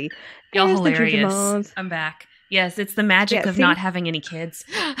my body. Y'all There's the hilarious. Jujimons. I'm back. Yes, it's the magic Yeah, of see? not having any kids.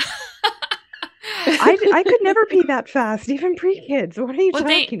 I could never pee that fast, even pre-kids. What are you Well,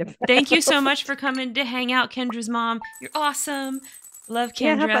 talking about? Thank you so much for coming to hang out, Kendra's mom. You're awesome. Love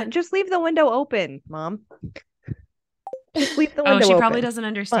Yeah, how Kendra. about just leave the window open, Mom. Just leave the Oh, window she open. probably doesn't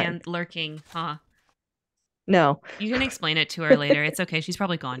understand lurking, huh? No. You can explain it to her later. It's okay. She's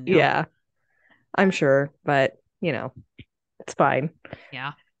probably gone now. Yeah. I'm sure, but it's fine.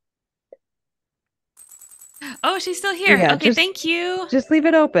 Yeah. Oh, she's still here. Yeah, okay, just- thank you. Just leave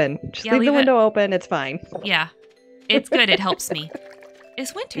it open. Just Yeah, leave the leave it- window open. It's fine. Yeah. It's good. It helps me.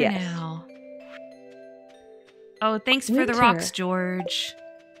 It's winter Yes. now. Oh, thanks for the Winter. rocks, George.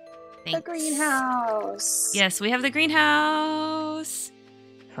 Thanks. The greenhouse. Yes, we have the greenhouse.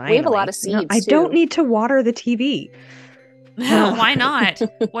 Finally. We have a lot of seeds, I too. don't need to water the TV. Why not?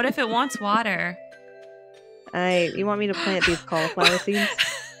 What if it wants water? You want me to plant these cauliflower seeds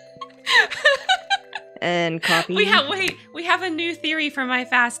and coffee? We have a new theory for my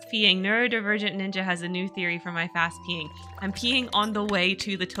fast peeing. Neurodivergent Ninja has a new theory for my fast peeing. I'm peeing on the way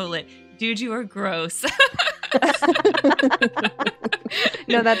to the toilet. Dude, you are gross.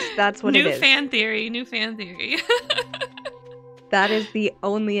 No, that's what new it is. fan theory. New fan theory. That is the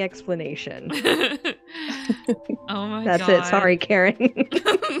only explanation. Oh my That's god. it. Sorry, Karen.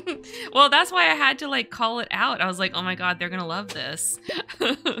 Well, that's why I had to like call it out. I was like, oh my god, they're gonna love this.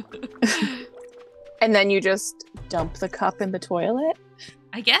 And then you just dump the cup in the toilet?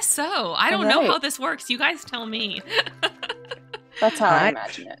 I guess so. I don't know Alright. how this works. You guys tell me. That's how I I-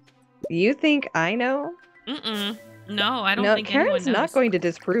 imagine it. You think I know? Mm-mm. No, I don't No, think Karen's anyone knows. not going to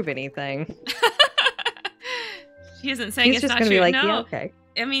disprove anything. She isn't saying He's it's just not going to true. be like, no, yeah, okay.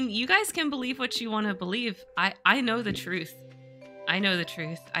 I mean, you guys can believe what you want to believe. I know the truth. I know the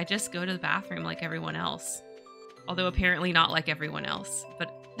truth. I just go to the bathroom like everyone else. Although apparently not like everyone else.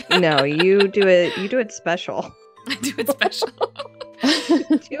 But No, you do it. You do it special. I do it special.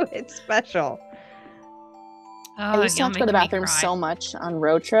 Do it special. I used to have to go to the bathroom so much on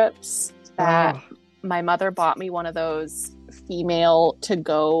road trips that Oh, my mother bought me one of those female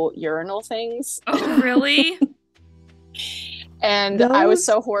to-go urinal things. Oh, really? And I was those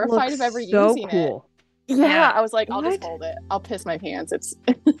so horrified look of ever so using cool. it. Yeah, Yeah. I was like, I'll just What? hold it. I'll piss my pants. It's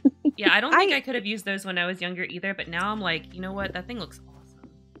Yeah, I don't think I could have used those when I was younger either. But now I'm like, you know what? That thing looks awesome.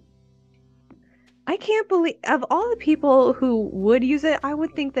 I can't believe of all the people who would use it, I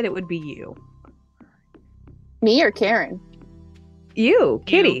would think that it would be you. me or Karen. You,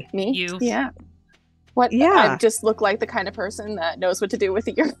 Kitty. Me? You. Yeah. What? Yeah. I just look like the kind of person that knows what to do with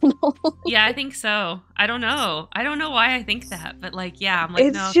the urinal. Yeah, I think so. I don't know. I don't know why I think that, but like, yeah, I'm like,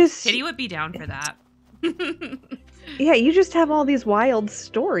 It's no, just- Kitty would be down for that. Yeah, you just have all these wild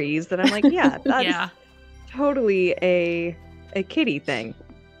stories that I'm like, yeah, that's Yeah. totally a kitty thing.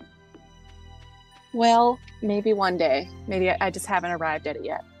 Well, maybe one day. Maybe I just haven't arrived at it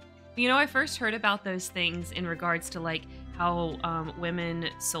yet. You know, I first heard about those things in regards to like how women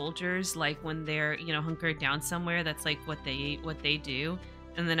soldiers, like when they're, you know, hunkered down somewhere, that's like what they do.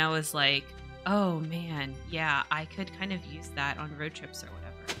 And then I was like, oh man, yeah, I could kind of use that on road trips or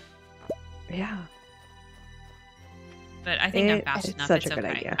whatever. Yeah. But I think I'm fast It's enough. such It's a good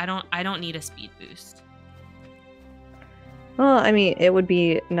okay. idea. I don't need a speed boost. Well, I mean, it would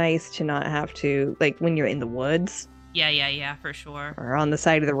be nice to not have to, like, when you're in the woods Yeah, for sure. or on the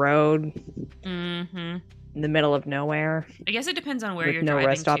side of the road Mm-hmm. in the middle of nowhere I guess it depends on where with you're no driving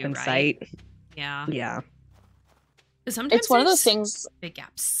rest stop to, in right? sight. Yeah. Yeah. 'Cause sometimes It's one of those there's things. big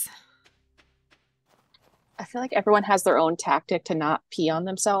gaps. I feel like everyone has their own tactic to not pee on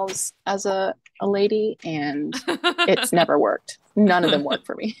themselves as a lady, and it's never worked. None of them work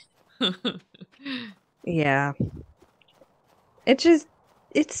for me. Yeah.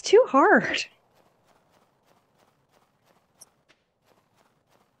 It's too hard.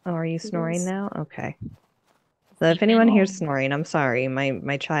 Oh, are you snoring is. now? Okay. So if anyone hears snoring, I'm sorry.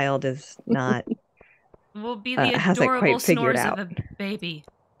 My child is not, Will be the hasn't quite adorable figured snores out. of a baby.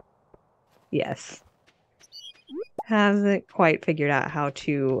 yes. Hasn't quite figured out how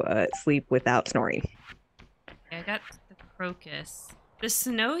to sleep without snoring. Okay, I got the crocus. The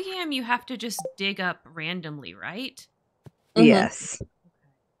snow yam you have to just dig up randomly, right? Mhm. Yes.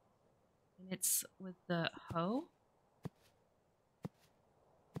 And it's with the hoe?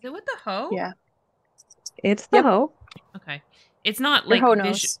 Is it with the hoe? Yeah. It's the Yep. hoe. Okay. It's not Your like hoe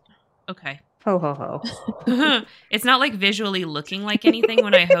knows. Okay. Ho ho ho. It's not like visually looking like anything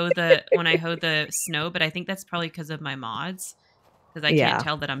when I hoe the snow, but I think that's probably because of my mods. Because I Yeah. can't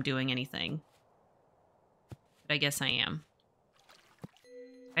tell that I'm doing anything. But I guess I am.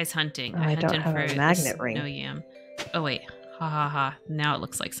 Guys hunting. Oh, I don't hunted have a for magnet the ring. snow yam. Oh wait. Ha ha ha. Now it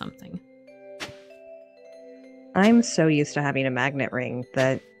looks like something. I'm so used to having a magnet ring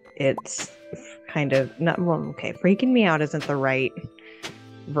that it's kind of not, well, okay, freaking me out isn't the right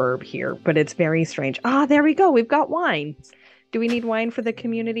verb here, but it's very strange. Ah, there we go. We've got wine. Do we need wine for the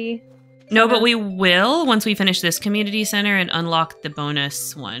community? No, but center? we will once we finish this community center and unlock the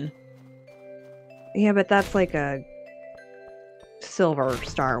bonus one. Yeah, but that's like a silver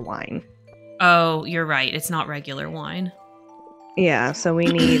star wine. Oh, you're right. It's not regular wine. Yeah, so we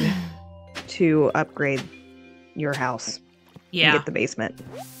need to upgrade your house and Yeah. get the basement.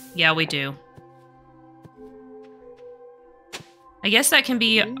 Yeah, we do. I guess that can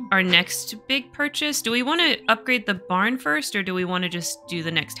be our next big purchase. Do we want to upgrade the barn first, or do we want to just do the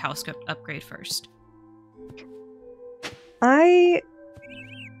next house upgrade first?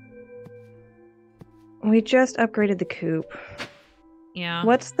 We just upgraded the coop. Yeah.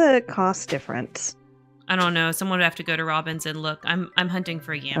 What's the cost difference? I don't know. Someone would have to go to Robbins and look. I'm hunting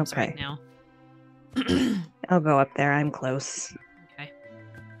for yams right Okay. now. I'll go up there. I'm close. Okay.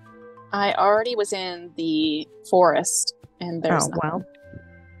 I already was in the forest, and there's Oh, well.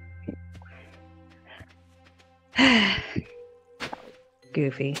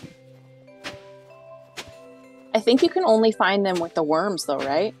 Goofy. I think you can only find them with the worms, though,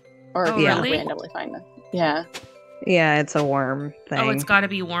 right? Or Oh, you can really? randomly find them. Yeah. Yeah, it's a worm thing. Oh, it's got to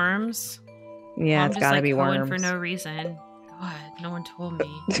be worms. Yeah, Well, I'm it's just, got to like, be hoeing worms. for no reason. God, no one told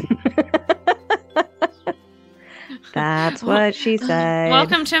me. That's what she said.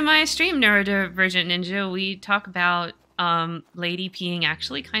 Welcome to my stream, Neurodivergent Ninja. We talk about lady peeing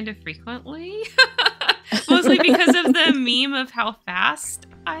actually kind of frequently. Mostly because of the meme of how fast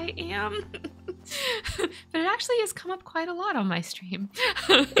I am. But it actually has come up quite a lot on my stream.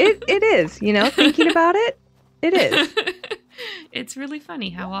 It is, thinking about it, it is. It's really funny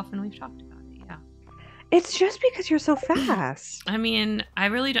how often we've talked about it, yeah. It's just because you're so fast. I mean, I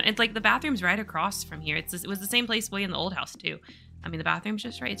really don't. It's like the bathroom's right across from here. It was the same place way in the old house, too. I mean, the bathroom's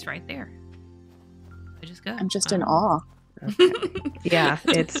just right. It's right there. I just go. I'm just in awe. Okay. Yeah,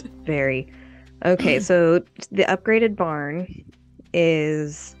 it's very... Okay, so the upgraded barn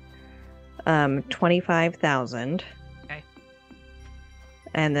is 25,000. Okay.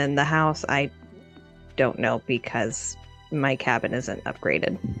 And then the house, I don't know because my cabin isn't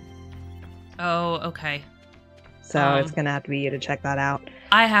upgraded. Oh, okay. So it's going to have to be you to check that out.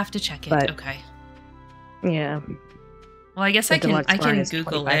 I have to check it. But- Okay. Yeah. Well, I guess The I can deluxe barn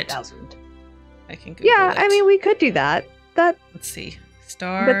Google is it. 25,000. I can Google Yeah, it. I mean, we could do that. Let's see.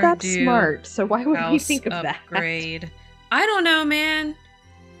 But that's Stardew smart. So why would we house think of that? upgrade. I don't know, man.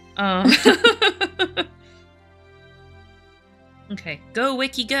 Okay, go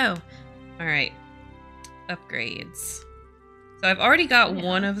wiki go. All right. upgrades. So I've already got Yeah.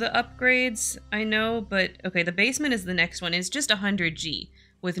 one of the upgrades, I know, but okay, the basement is the next one. It's just 100G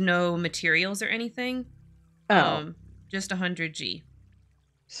with no materials or anything. Oh, Just 100G.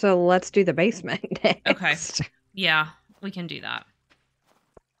 so let's do the basement next. Okay. Yeah, we can do that.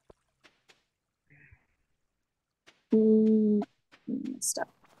 Stuff.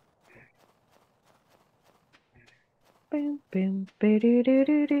 Boom, boom,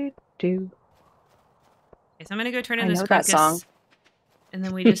 ba-do-do-do-do-do. Okay, so I'm gonna go turn in I this know that crocus, song. and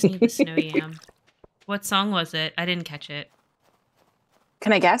then we just need the snow yam. What song was it? I didn't catch it.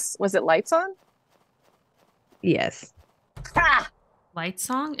 Can I guess? Was it Lights On? Yes. Ah! Light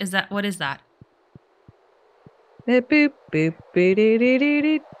song? What is that? Boop, boop, boop,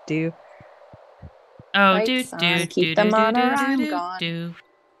 ba-do-do-do-do-do. Oh, Lights on, keep them on or I'm gone. do.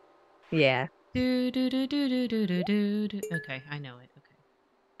 Yeah. Do, do, do, do, do, do, do, do, do. Okay, I know it. Okay.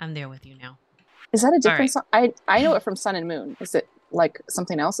 I'm there with you now. Is that a different right. song? I know it from Sun and Moon. Is it like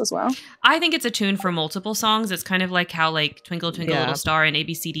something else as well? I think it's a tune for multiple songs. It's kind of like how like Twinkle Twinkle Yeah. Little Star and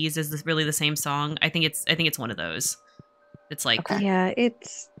ABCDs is really the same song. I think it's one of those. It's like Okay. Yeah,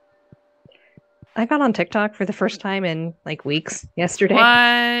 I got on TikTok for the first time in like weeks yesterday,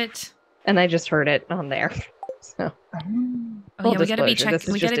 what? and I just heard it on there. So Oh Full yeah, we gotta be disclosure, this is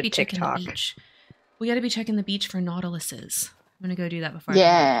checking. We just gotta a be checking the TikTok. beach. We gotta be checking the beach for nautiluses. I'm gonna go do that before. I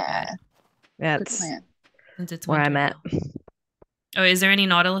Yeah. go to bed, Good that's plan. since it's where winter I'm at. now. Oh, is there any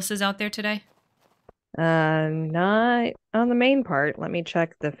nautiluses out there today? Not on the main part. Let me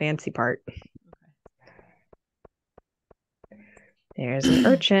check the fancy part. There's an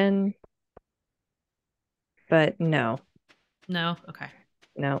urchin, but no. No. Okay.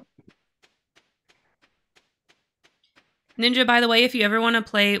 Ninja, by the way, if you ever want to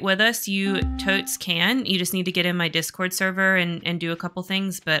play with us, you totes can. You just need to get in my Discord server and do a couple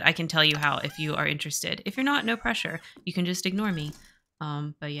things, but I can tell you how if you are interested. If you're not, no pressure. You can just ignore me.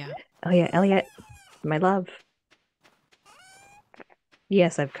 But yeah. Oh yeah, Elliot, my love.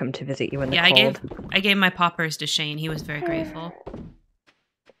 Yes, I've come to visit you in the Yeah, cold. I gave my poppers to Shane. He was very grateful.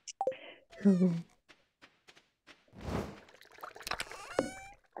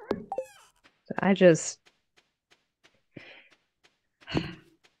 I just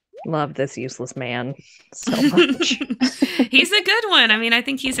love this useless man so much. He's a good one. I mean, I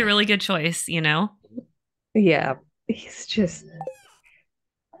think he's a really good choice, you know? Yeah, he's just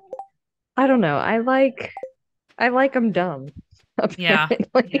I don't know. I like him dumb. Yeah.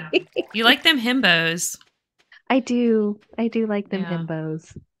 Apparently. You like them himbos. I do like them Yeah.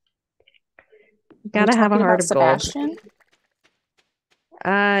 himbos. Are Gotta we have a talking heart about of Sebastian?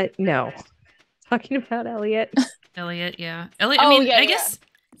 gold. No. Talking about Elliot. Elliot, yeah. Elliot, Oh, I mean, yeah, I yeah. guess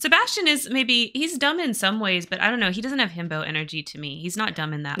Sebastian is he's dumb in some ways, but I don't know. He doesn't have himbo energy to me. He's not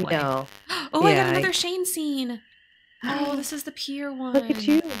dumb in that way. No. Oh, I Yeah, got another Shane scene. Oh, this is the pier one. Look at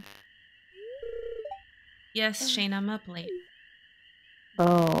you. Yes, Shane, I'm up late.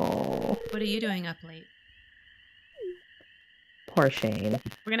 Oh, What are you doing up late? poor Shane.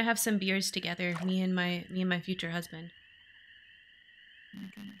 We're gonna have some beers together, me and my future husband.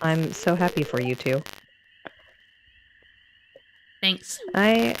 I'm so happy for you two. Thanks.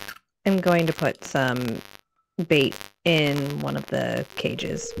 I am going to put some bait in one of the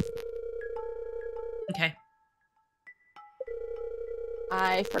cages. Okay.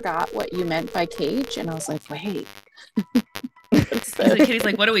 I forgot what you meant by cage, and I was like, wait. He's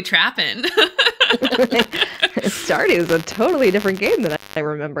like, what are we trapping? It started as a totally different game than I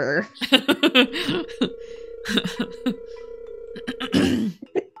remember.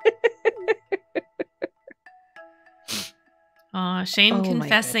 Aw, Shane Oh my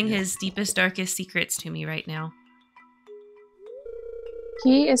confessing goodness. his deepest, darkest secrets to me right now.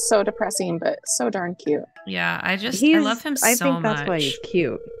 He is so depressing, but so darn cute. Yeah, I love him so much. I think that's why he's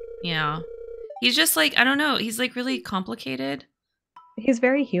cute. Yeah. He's just like, I don't know, he's like really complicated. He's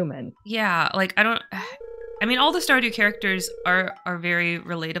very human. Yeah, like I mean all the Stardew characters are very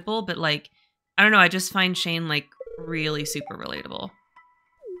relatable, but like I don't know, I just find Shane like really super relatable.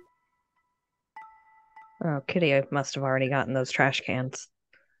 Oh, Kitty must have already gotten those trash cans.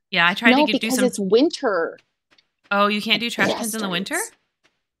 Yeah, I tried No, to do because some it's winter. Oh, you can't do trash cans in the winter? Bastards.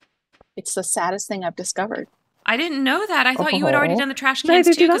 It's the saddest thing I've discovered. I didn't know that. I thought you had already Oh. done the trash Neither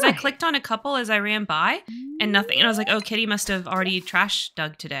cans too, did because I I. clicked on a couple as I ran by and nothing. And I was like, oh, Kitty must have already trash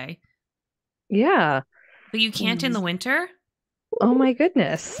dug today. Yeah. But you can't in the winter? Oh my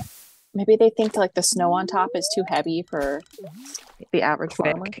goodness. Maybe they think like the snow on top is too heavy for the average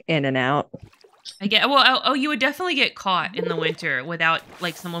farmer. Quick in and out. I get well. Oh, you would definitely get caught in the winter without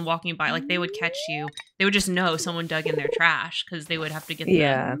like someone walking by. Like they would catch you. They would just know someone dug in their trash because they would have to get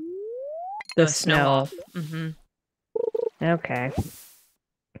Yeah. The snow off. Mm-hmm. Okay.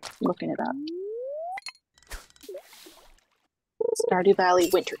 Looking it up. Stardew Valley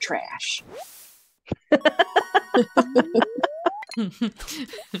winter trash.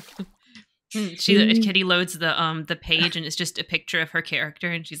 Kitty loads the page and it's just a picture of her character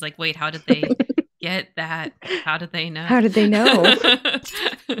and she's like, wait, how did they get that? How did they know? How did they know?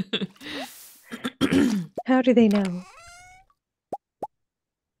 How do they know?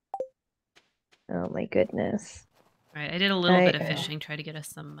 Oh my goodness. All right, I did a little bit of fishing, try to get us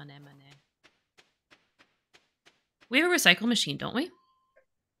some money. We have a recycle machine, don't we?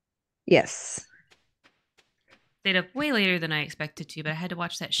 Yes. Stayed up way later than I expected to, but I had to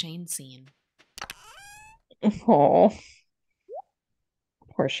watch that Shane scene. Oh,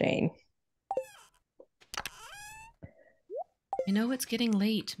 poor Shane. I know it's getting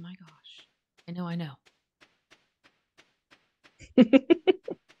late. My gosh. I know.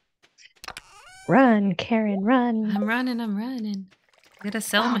 Run, Karen, run. I'm running. I gotta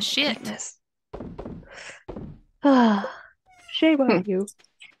sell my shit. Goodness. Ah, shame on you.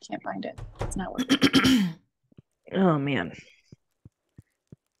 Can't find it. It's not working. Oh, man.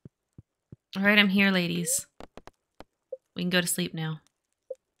 All right, I'm here, ladies. We can go to sleep now.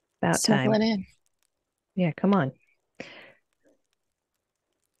 About time. Snuggling in. Yeah, come on.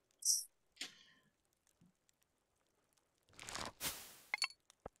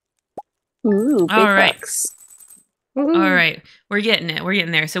 Ooh, big All right. bucks. Woohoo. All right, we're getting it. We're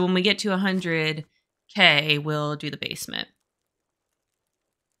getting there. So when we get to 100K, we'll do the basement.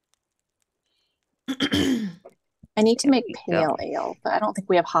 I need to make pale ale, but I don't think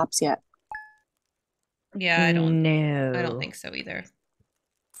we have hops yet. Yeah, I don't No. think so either.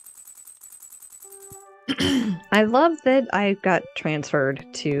 I love that I got transferred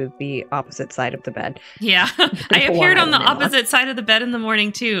to the opposite side of the bed. Yeah, I appeared on the Wow, now. opposite side of the bed in the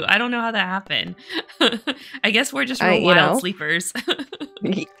morning too. I don't know how that happened. I guess we're just real you wild know. sleepers.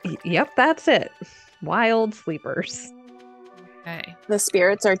 Yep, that's it. Wild sleepers. Okay. The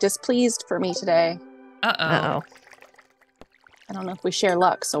spirits are displeased for me today. Uh-oh. Uh-oh. I don't know if we share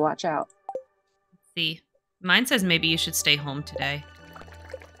luck, so watch out. See, mine says maybe you should stay home today.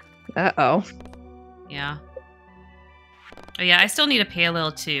 Uh-oh. Yeah. Oh yeah, I still need a pale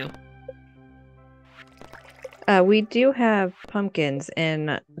ale too. We do have pumpkins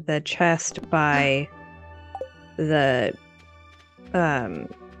in the chest by the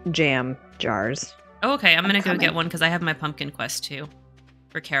jam jars. Oh, okay, I'm gonna go coming. get one because I have my pumpkin quest too.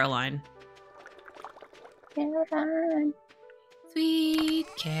 For Caroline. Caroline. Sweet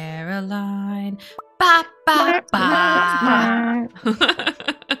Caroline. Ba ba ba.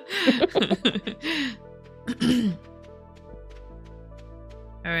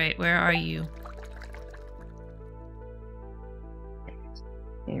 All right, where are you?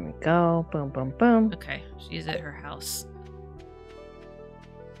 Here we go. Boom, boom, boom. Okay, she's at her house.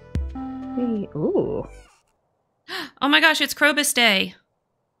 Ooh. Oh my gosh, it's Krobus Day.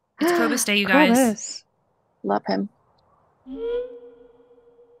 It's Krobus Day, you guys. Krobus. Love him.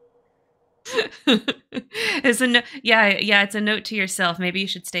 It's a it's a note to yourself. Maybe you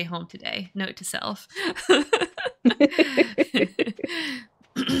should stay home today. Note to self.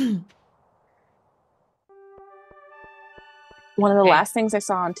 One of the Okay. last things I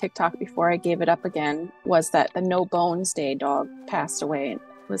saw on TikTok before I gave it up again was that the No Bones Day dog passed away. It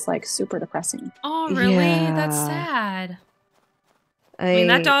was like super depressing. Oh, really? That's Yeah. sad. I mean,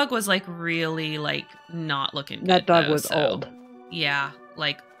 that dog was like really like not looking good. That dog though, was so- old. Yeah,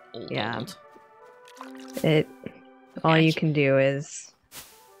 like old. Yeah. Old. It. All Okay. you can do is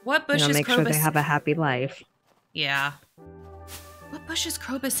What bush is make Krobus? sure they have a happy life. Yeah. What bush is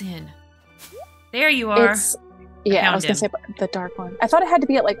Krobus in? There you are. It's yeah, I Found was gonna him. say the dark one. I thought it had to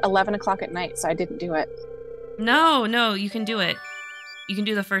be at like 11 o'clock at night, so I didn't do it. No, you can do it. You can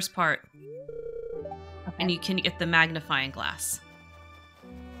do the first part, Okay. and you can get the magnifying glass.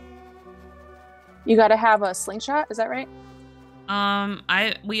 You got to have a slingshot. Is that right?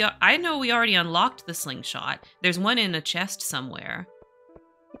 I know we already unlocked the slingshot. There's one in a chest somewhere.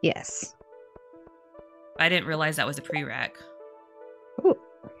 Yes. I didn't realize that was a prereq. Ooh.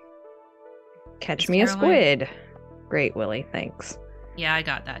 Catch Is me a Caroline- squid. Great, Willie. Thanks. Yeah, I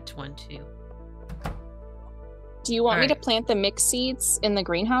got that one too. Do you want me to Alright. plant the mixed seeds in the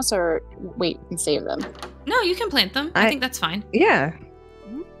greenhouse or wait and save them? No, you can plant them. I I- think that's fine. Yeah.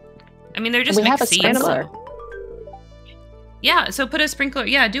 I mean, they're just We have mixed a seeds. sprinkler. Yeah, so put a sprinkler.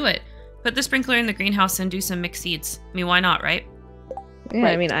 Yeah, do it. Put the sprinkler in the greenhouse and do some mixed seeds. I mean, why not, right? Yeah, I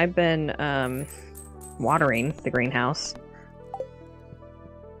Right. mean, I've been watering the greenhouse.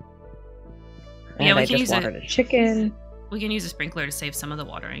 Yeah, And we I can just use it. watered a chicken. We can use a sprinkler to save some of the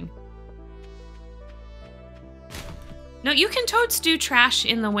watering. No, you can totes do trash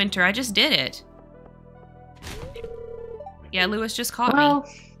in the winter. I just did it. Yeah, Lewis just caught me.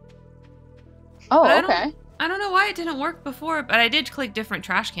 Oh, But okay. I don't know why it didn't work before, but I did click different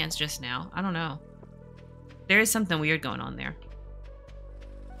trash cans just now. I don't know. There is something weird going on there.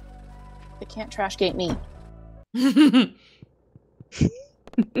 They can't trash gate me.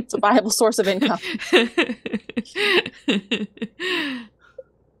 It's a viable source of income.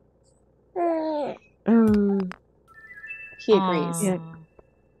 He agrees. Yeah.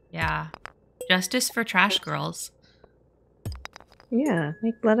 Yeah. Justice for trash girls. Yeah,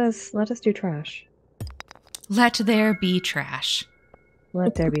 let us do trash. Let there be trash.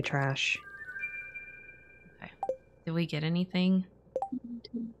 Let there be trash. Did we get anything?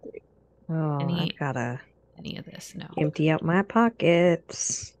 Oh, Any- I've gotta Any of this? No. empty out my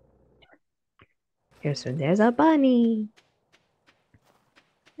pockets. There's a bunny.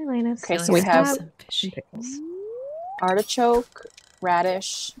 Hi, Linus. Okay, Let's so we do have some some fishing. pickles. Artichoke,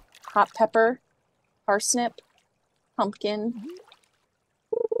 radish, hot pepper, parsnip, pumpkin,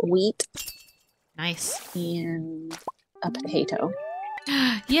 wheat, Nice. and a potato.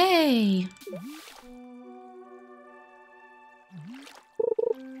 Yay!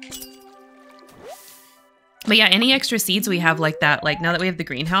 But yeah, any extra seeds we have like that, like now that we have the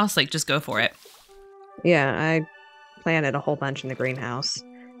greenhouse, like just go for it. Yeah, I planted a whole bunch in the greenhouse.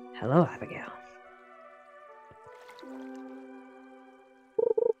 Hello, Abigail.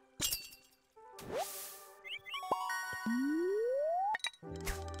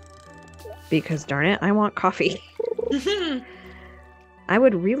 Because darn it, I want coffee. I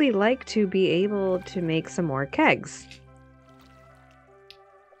would really like to be able to make some more kegs.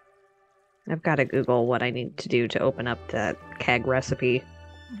 I've got to Google what I need to do to open up that keg recipe.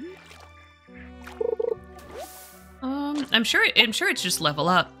 I'm sure it's just level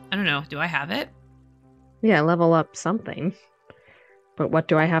up. I don't know. Do I have it? Yeah, level up something. But what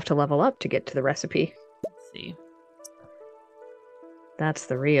do I have to level up to get to the recipe? Let's see. That's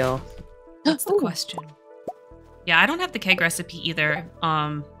the real. That's the Ooh. question. Yeah, I don't have the keg recipe either.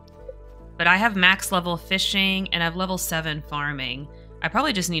 But I have max level fishing and I have level 7 farming. I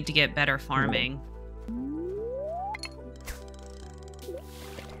probably just need to get better farming.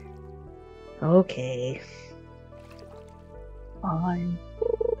 Okay. Fine.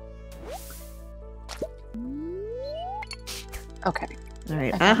 Okay. All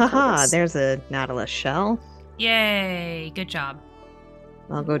right. I have Ahaha, those. there's a nautilus shell. Yay! Good job.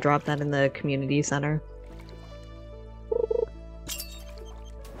 I'll go drop that in the community center.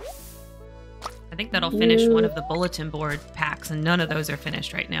 I think that'll finish one of the bulletin board packs, and none of those are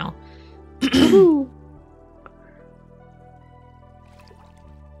finished right now.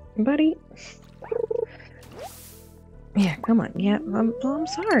 Buddy. Yeah, come on. Yeah, I'm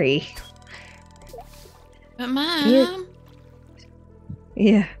sorry. But Mom, Yeah.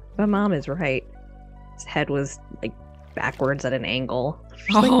 Yeah, but Mom is right. His head was like backwards at an angle.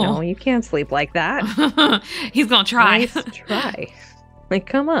 She's like, Oh. no, you can't sleep like that. he's gonna try. Nice try. Like,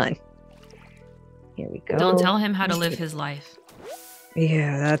 come on. Here we go. Don't tell him how to live his life.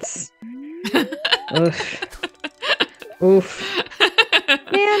 Yeah, that's. Oof. Oof.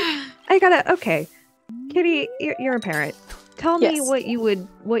 Man, I gotta. Okay, Kitty, you're a parent. Tell me Yes.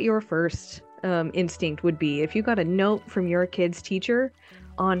 what your first instinct would be if you got a note from your kid's teacher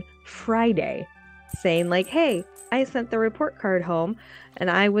on Friday saying like, "Hey, I sent the report card home,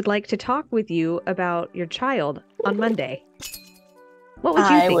 and I would like to talk with you about your child on Monday." What would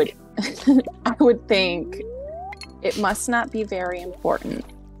you think? I would think it must not be very important.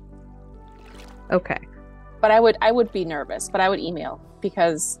 Okay. But I would be nervous, but I would email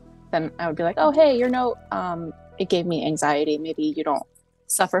because then I would be like, "Oh, hey, your note it gave me anxiety. Maybe you don't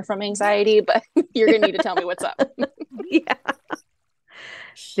suffer from anxiety, but you're going to need to tell me what's up." Yeah.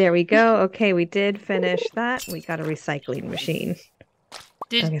 There we go. Okay, we did finish that. We got a recycling machine.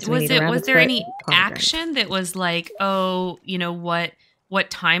 Okay, so we need a Was rabbit's there foot any pomegranate. action that was like, oh, you know what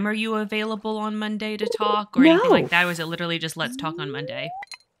time are you available on Monday to talk or anything No. like that? Or was it literally just let's talk on Monday?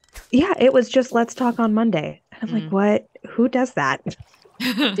 Yeah, it was just let's talk on Monday. I'm like, Mm. what? Who does that?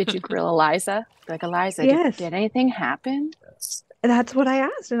 Did you grill Eliza? Like, Eliza, Yes. did anything happen? That's what I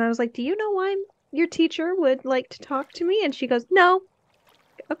asked. And I was like, do you know why your teacher would like to talk to me? And she goes, no.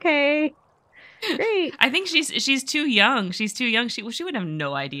 Okay. Great. I think she's too young. She's too young. She would have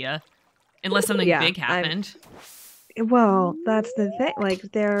no idea unless something Yeah, big happened. Well, that's the thing. Like,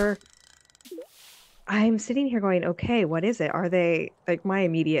 I'm sitting here going, okay, what is it? Are they, like, my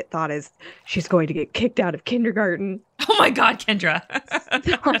immediate thought is she's going to get kicked out of kindergarten. Oh my God, Kendra.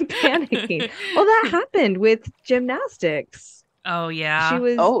 So I'm panicking. Well, that happened with gymnastics. Oh yeah. She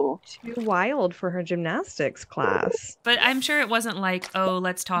was Oh, too wild for her gymnastics class. But I'm sure it wasn't like, oh,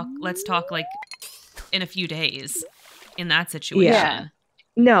 let's talk like in a few days in that situation. Yeah.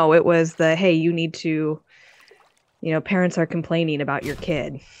 No, it was the, hey, you need to, parents are complaining about your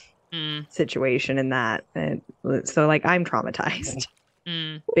kid Mm, situation in that. And so like I'm traumatized,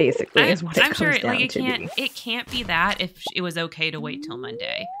 mm. basically, is what it I'm comes sure down like to be. it can't be that if it was okay to wait till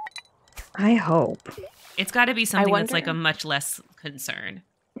Monday. I hope. It's got to be something that's like a wonder- much less concern.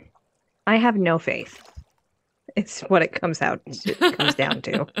 I have no faith. It's what it comes down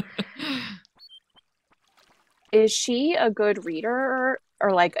to. is she a good reader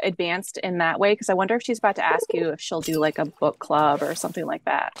or like advanced in that way? Because I wonder if she's about to ask you if she'll do like a book club or something like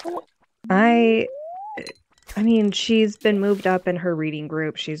that. I mean, she's been moved up in her reading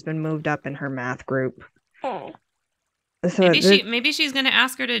group. She's been moved up in her math group. So Maybe she's going to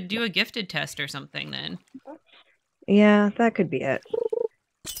ask her to do a gifted test or something then. yeah, that could be it.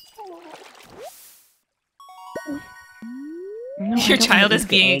 No, I Your don't child wanna is eat the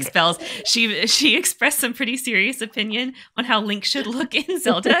being egg. expelled. She expressed some pretty serious opinion on how Link should look in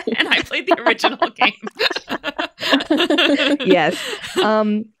Zelda, and I played the original game. Yes.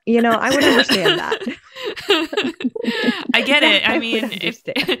 I would understand that. I get it. I I would mean, if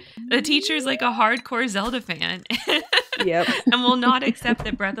understand. the teacher's like a hardcore Zelda fan Yep. and will not accept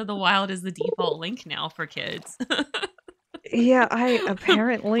that Breath of the Wild is the default Link now for kids. Yeah, I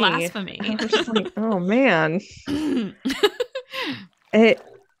apparently Blasphemy. I was just like, oh man. It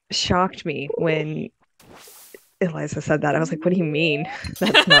shocked me when Eliza said that. I was like, what do you mean?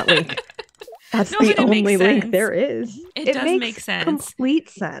 That's not Link. That's No, but the it makes only Link sense. there is. It does makes make sense. Complete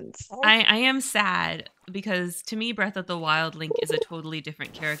sense. I am sad because to me Breath of the Wild Link is a totally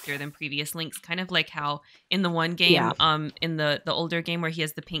different character than previous Links, kind of like how in the one game Yeah. in the older game where he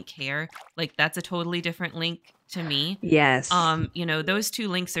has the pink hair, like that's a totally different Link to me. Yes. Those two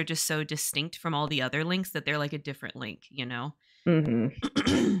Links are just so distinct from all the other Links that they're like a different Link, hmm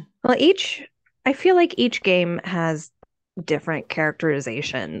Well, I feel like each game has different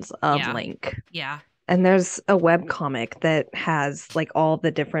characterizations of Yeah. Link. Yeah. And there's a webcomic that has like all the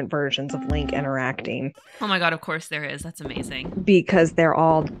different versions of Link interacting Oh my god, of course there is. That's amazing. because they're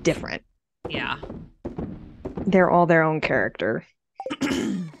all different. Yeah. They're all their own character.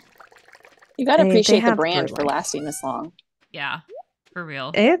 You got to They appreciate the have brand through for line. lasting this long. Yeah. For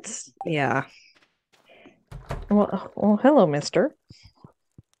real. Yeah. Well, hello, mister.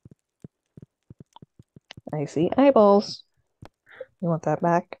 I see eyeballs. You want that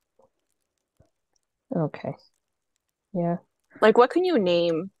back? Okay. Yeah. Like, what can you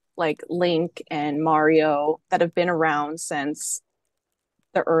name like Link and Mario that have been around since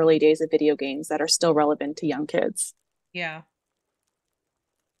the early days of video games that are still relevant to young kids? Yeah.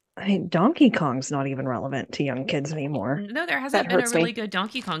 Donkey Kong's not even relevant to young kids anymore. No, there hasn't That been a hurts me. really good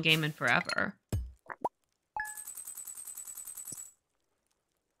Donkey Kong game in forever.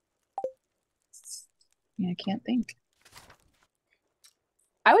 Yeah, I can't think.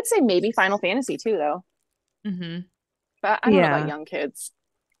 I would say maybe Final Fantasy too, though. Mm-hmm. But I don't know Yeah. about young kids.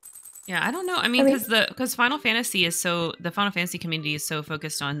 Yeah, I don't know. I mean, mean- because Final Fantasy the Final Fantasy community is so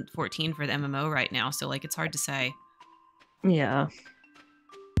focused on 14 for the MMO right now, so like it's hard to say. Yeah.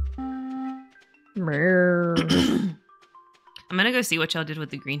 Brr. I'm gonna go see what y'all did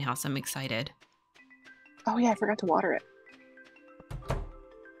with the greenhouse. I'm excited. Oh yeah, I forgot to water it.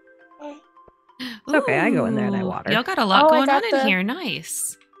 It's okay, I go in there and I Ooh, water. Y'all got a lot Oh, I going got on in the- here.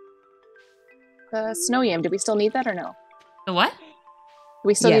 Nice. The snow yam. Do we still need that or no? The what? Do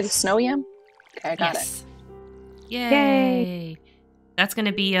we still need the Yes. snow yam? Okay, I got it. Yes. Yay! That's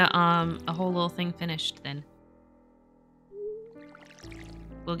gonna be a whole little thing finished then.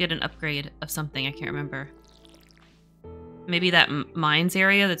 We'll get an upgrade of something. I can't remember. Maybe that mines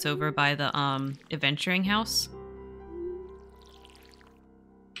area that's over by the adventuring house.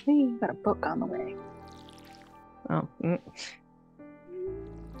 Hey, got a book on the way. Oh.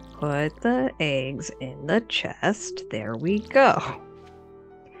 Put the eggs in the chest. There we go.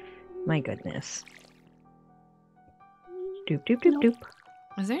 My goodness. Doop, doop, doop, doop.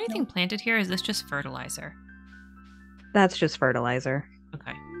 Is there anything planted here? Or is this just fertilizer? That's just fertilizer.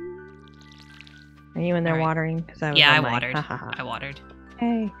 Okay. Are you in there All right. watering? 'Cause was Yeah, on I my- watered. Ha, ha, ha. I watered.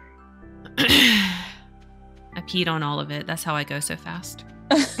 Hey. I peed on all of it. That's how I go so fast.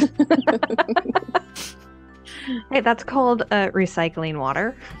 Hey, that's called recycling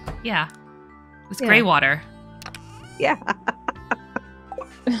water. Yeah. It's Yeah. gray water. Yeah.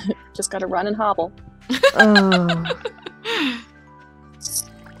 Just got to run and hobble. Oh,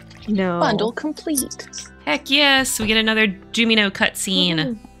 no. Bundle complete. Heck yes, we get another Jumino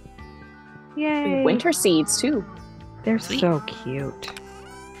cutscene. Yay. Winter seeds too. They're Sweet. so cute.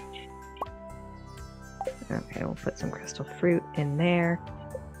 Okay, we'll put some crystal fruit in there.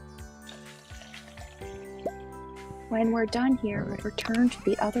 When we're done here, we'll Alright. return to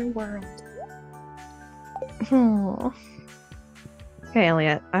the other world. Aw. Okay,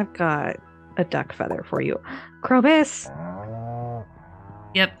 Elliot, I've got a duck feather for you. Krobus!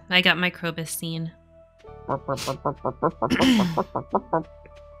 Yep, I got my Krobus scene.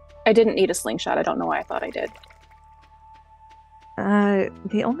 I didn't need a slingshot. I don't know why I thought I did.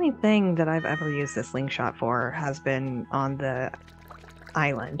 The only thing that I've ever used the slingshot for has been on the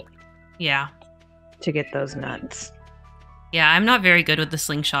island Yeah. to get those nuts. Yeah, I'm not very good with the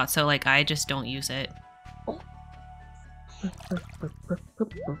slingshot, so like I just don't use it.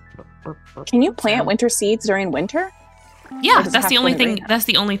 Can you plant winter seeds during winter? Yeah, Or does it that's have the to only be thing. right now? That's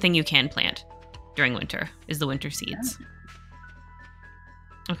the only thing you can plant during winter is the winter seeds.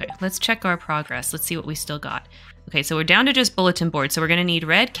 Okay, let's check our progress. Let's see what we still got. Okay, so we're down to just bulletin board. So we're gonna need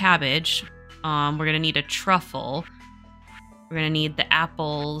red cabbage. We're gonna need a truffle. We're gonna need the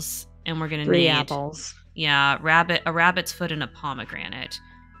apples, and we're gonna 3 need apples. yeah, a rabbit's foot, and a pomegranate.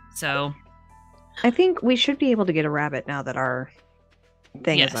 So I think we should be able to get a rabbit now that our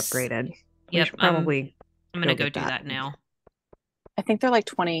thing is Yes. upgraded. We Yep, should probably I'm gonna go go get do that. that now. I think they're like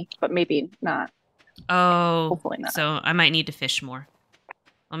 20, but maybe not. Oh, Hopefully not. so I might need to fish more.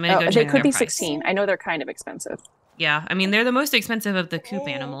 I'm gonna go They check could their be price. 16. I know they're kind of expensive. Yeah, I mean they're the most expensive of the coop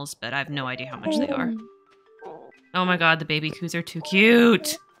animals, but I have no idea how much they are. Oh my god, the baby coos are too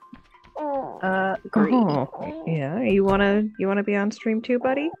cute. Great. Oh, yeah. You wanna be on stream too,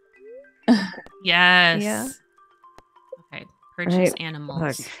 buddy? Yes. Yeah. Okay, purchase Right,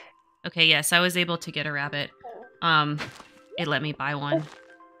 animals. look. Okay, yes, I was able to get a rabbit. It let me buy one.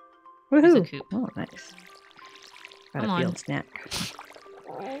 Woohoo! There's a coop. Oh, nice. Got Come a on. field snack.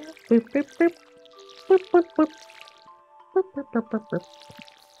 Boop, boop, boop. Boop, boop, boop. Boop, boop, boop, boop, boop.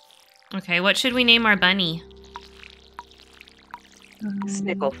 Okay, what should we name our bunny?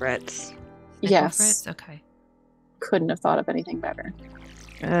 Snickle Fritz. Snickle Yes. Fritz? Okay. Couldn't have thought of anything better.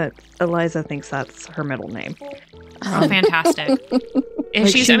 Eliza thinks that's her middle name. Oh, fantastic. If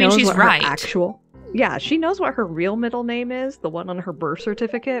Like, she's, she I mean, knows she's what her right. actual. Yeah, she knows what her real middle name is, the one on her birth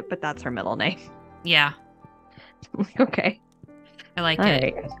certificate, but that's her middle name. Yeah, Okay. I like All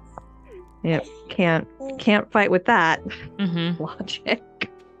it. right. Yep. Can't fight with that Mm-hmm. logic.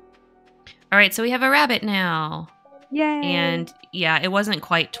 All right, so we have a rabbit now. Yay! And yeah, it wasn't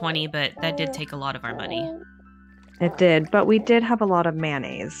quite 20, but that did take a lot of our money. It did, but we did have a lot of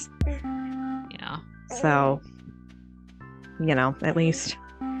mayonnaise. Yeah. So, at least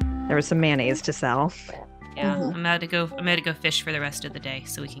there was some mayonnaise to sell. Yeah. Mhm. I'm about to go fish for the rest of the day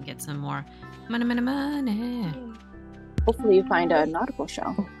so we can get some more money. Hopefully you find a nautical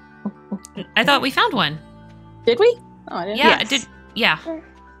shell. I thought we found one. Did we? Oh, I didn't. Yeah, Yes. it did. Yeah.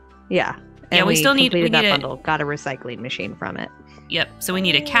 Yeah. Yeah, And we still need- completed we that need a- bundle. Got a recycling machine from it. Yep. So we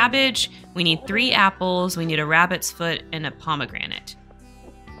need a cabbage, we need 3 apples, we need a rabbit's foot, and a pomegranate.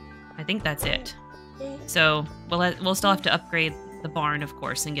 I think that's it. So we'll still have to upgrade the barn, of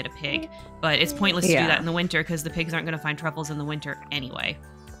course, and get a pig. But it's pointless to do Yeah. that in the winter because the pigs aren't going to find truffles in the winter anyway.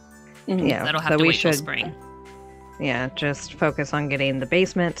 Mhm. Yeah. That'll have so to we wait till should, spring. yeah, just focus on getting the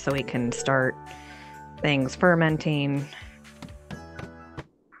basement so we can start things fermenting.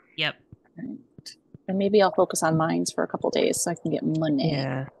 Yep. And maybe I'll focus on mines for a couple days so I can get money.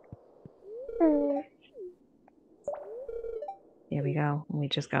 Yeah. Here we go. We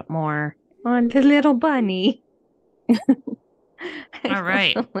just got more on the little bunny. All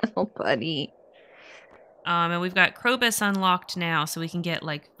right. Little bunny. And we've got Krobus unlocked now, so we can get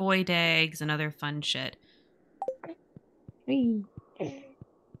like void eggs and other fun shit. Whee.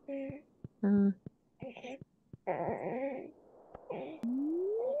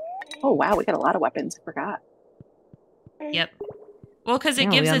 Oh wow, we got a lot of weapons. I forgot. Yep. Well, because it Yeah,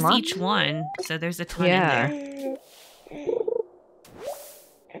 we gives us unlocked- each one, so there's a ton Yeah. in there.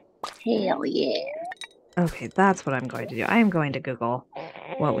 Hell yeah. Okay, that's what I'm going to do. I am going to Google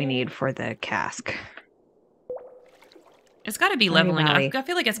what we need for the cask. It's got to be Alrighty, leveling up. Molly. I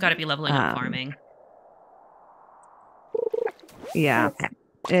feel like it's got to be leveling up Um, farming. Yeah,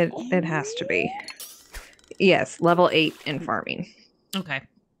 it has to be. Yes, level 8 in farming. Okay.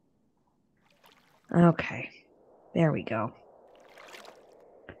 Okay, there we go.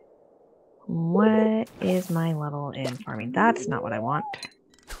 What is my level in farming? That's not what I want.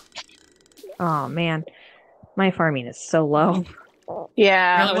 Oh man, my farming is so low.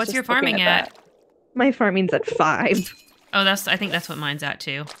 Yeah. Really? I was What's just your looking farming at? that. My farming's at 5. Oh, I think that's what mine's at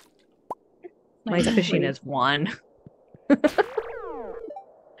too. My Mine's at fishing 3. is 1.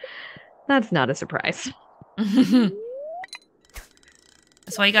 That's not a surprise.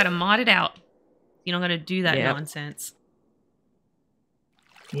 That's why you gotta mod it out. You don't gotta do that Yep. nonsense.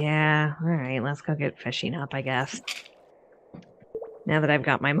 Yeah, all right, let's go get fishing up, I guess. Now that I've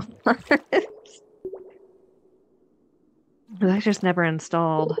got my mods. I just never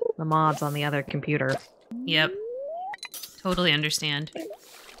installed the mods on the other computer. Yep. Totally understand.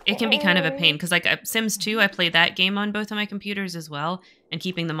 It can be kind of a pain because, like, Sims 2, I played that game on both of my computers as well, and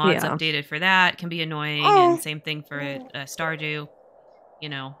keeping the mods Yeah. updated for that can be annoying. And same thing for Stardew. You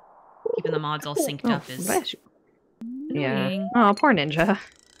know, keeping the mods all synced up is bless you. Yeah. annoying. Oh, poor Ninja.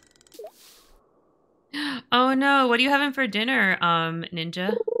 Oh no! What are you having for dinner,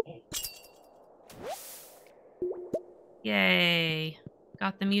 Ninja? Yay!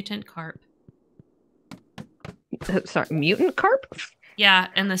 Got the mutant carp. Sorry, mutant carp? Yeah,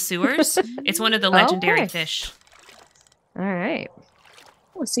 in the sewers. It's one of the legendary Okay. fish. All right.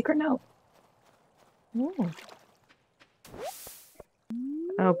 Oh, a secret note. Ooh.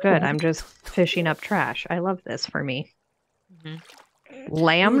 Oh, good. I'm just fishing up trash. I love this for me. Mhm.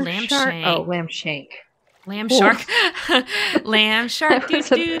 Lamb, Ooh, lamb shark. shank. Oh, lamb shank. Lamb Ooh. shark. Lamb shark. Do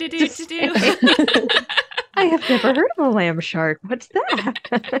do do do do do. I have never heard of a lamb shark. What's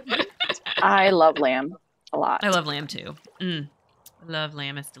that? I love lamb a lot. I love lamb too. I love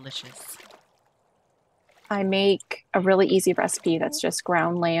lamb. It's delicious. I make a really easy recipe that's just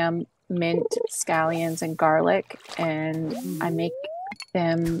ground lamb, mint, scallions, and garlic, and I make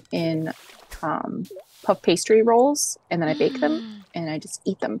them in puff pastry rolls, and then I bake them, and I just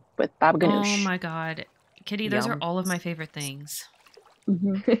eat them with baba Oh ganoush. my god, Kitty, those are Yum. all of my favorite things.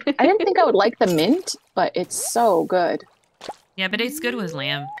 Mhm. I didn't think I would like the mint, but it's so good. Yeah, but it's good with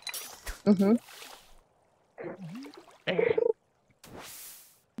lamb. Hmm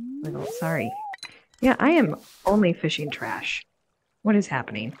Oh, sorry. Yeah, I am only fishing trash. What is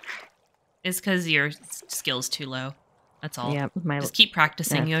happening? It's because your skill's too low. That's all. Yeah, Just keep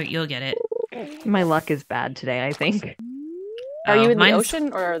practicing. You'll get it. my luck is bad today, I think. Are you in the mine's-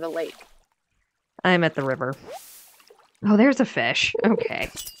 ocean or the lake? I'm at the river. Oh, there's a fish. Okay.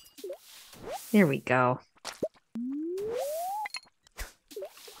 There we go.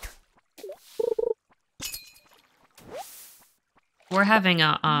 We're having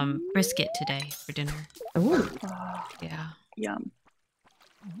a brisket today for dinner. Ooh. Oh, Yeah. yum.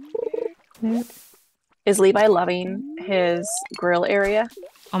 Is Levi loving his grill area?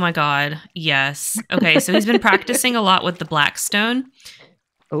 Oh my god. Yes. Okay, so he's been practicing a lot with the Blackstone.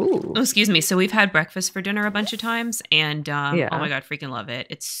 Ooh. Oh, excuse me. So we've had breakfast for dinner a bunch of times, and Yeah. oh my god, freaking love it!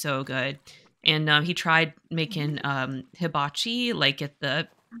 It's so good. And he tried making hibachi, like at the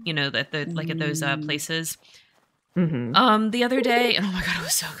at those places Mm-hmm. the other day, and oh my god, it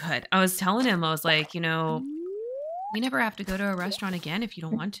was so good. I was telling him, I was like, we never have to go to a restaurant again if you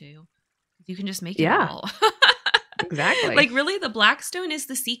don't want to. You can just make it Yeah. all. Exactly. Like, really, the Blackstone is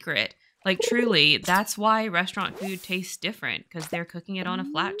the secret. Like, truly, that's why restaurant food tastes different, because they're cooking it on a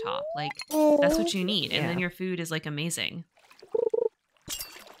flat top. Like, that's what you need. And then Yeah. your food is, like, amazing.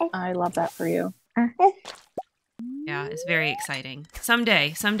 I love that for you. Yeah, it's very exciting.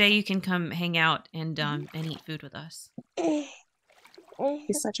 Someday you can come hang out and eat food with us.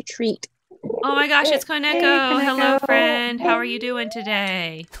 He's such a treat. Oh my gosh, it's Koneko. Koneko. Hello, friend. How are you doing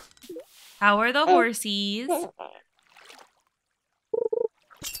today? How are the horsies?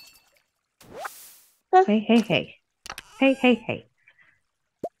 Hey, hey, hey. Hey, hey, hey.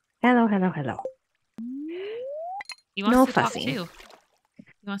 Hello, hello, hello. He wants No to talk fussing. too.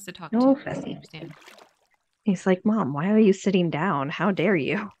 He wants to talk No too. I fussing. understand. He's like, Mom, why are you sitting down? How dare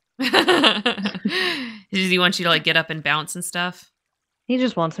you? Does he want you to like get up and bounce and stuff? He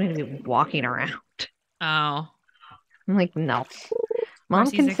just wants me to be walking around. Oh. I'm like, no. Mom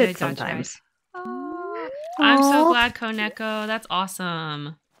Horsies can are sit good, don't you? sometimes. I'm so Aw. glad, Koneko. That's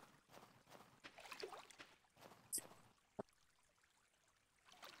awesome.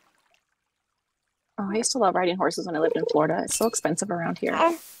 Oh, I used to love riding horses when I lived in Florida. It's so expensive around here.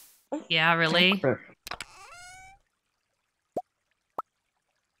 Yeah, really?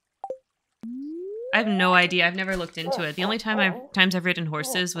 I have no idea. I've never looked into it. The only times I've ridden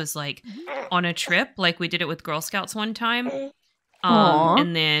horses was like on a trip, like we did it with Girl Scouts one time. Aw.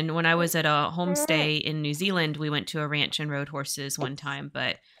 And then when I was at a homestay in New Zealand, we went to a ranch and rode horses one time.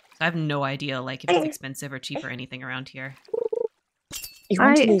 But I have no idea, like if it's expensive or cheap or anything around here. You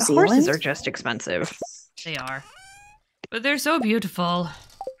went to New Zealand? Horses are just expensive. They are, but they're so beautiful.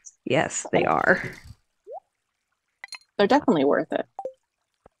 Yes, they are. They're definitely worth it.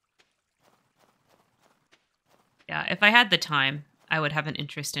 Yeah, if I had the time, I would have an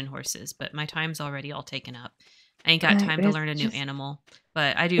interest in horses. But my time's already all taken up. I ain't got Right, time but to it's learn a new just- animal.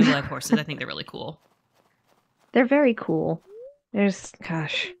 But I do love horses. I think they're really cool. They're very cool.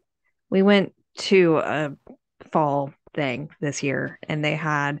 Gosh, we went to a fall thing this year and they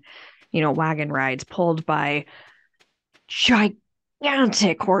had, wagon rides pulled by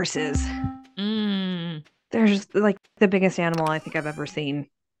gigantic horses. Mm. They're just like the biggest animal I think I've ever seen,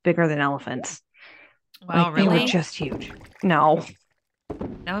 bigger than elephants. Wow, Like, they really? were just huge. No,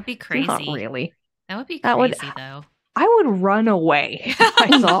 That would be crazy. not really. That would be That crazy, would- though. I would run away if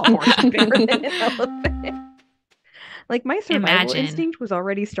I saw a horse bigger than an elephant. Like, my survival Imagine. instinct was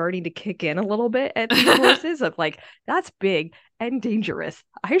already starting to kick in a little bit at these horses of like, that's big and dangerous.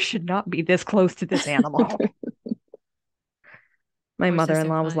 I should not be this close to this animal. My Horses are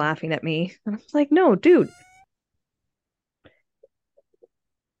mother-in-law was fun. laughing at me. And I was like, no, dude.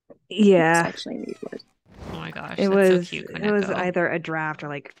 Yeah. Actually need words. Oh my gosh, It that's was so cute. it was Kaneko. either a draft or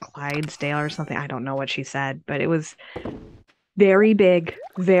like Clydesdale or something. I don't know what she said, but it was very big,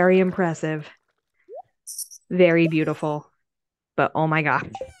 very impressive, very beautiful. But oh my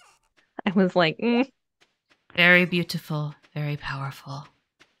god. I was like, Very beautiful, very powerful.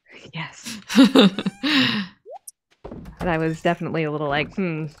 yes. But I was definitely a little like,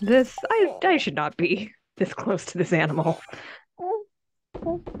 I should not be this close to this animal.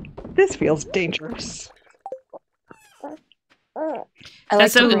 This feels dangerous. I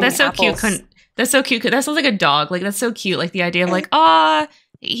like to bring That's so cute. apples. That's so cute. That sounds like a dog. Like that's so cute. Like the idea of like,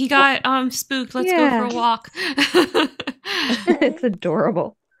 he got spooked. Let's go for a Yeah. walk. It's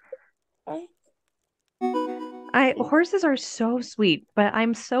adorable. Horses are so sweet, but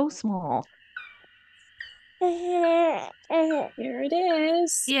I'm so small. Here it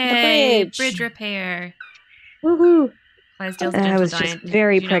is. The Yay! bridge. Bridge repair. Woohoo! Clydesdale's And I gentle was just giant.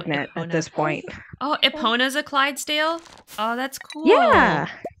 very Do you know pregnant at Epona? this point. Oh, Epona's a Clydesdale. Oh, that's cool. Yeah,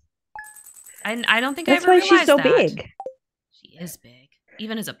 I don't think that's I ever why realized she's so that. big. She is big.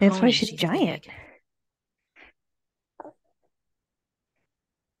 Even as a pony, That's why she's giant. big.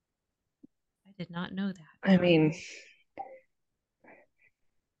 I did not know that. I mean,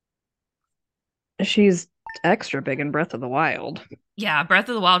 she's extra big in Breath of the Wild. Yeah, Breath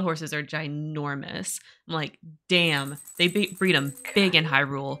of the Wild horses are ginormous. I'm like, damn, they breed them big in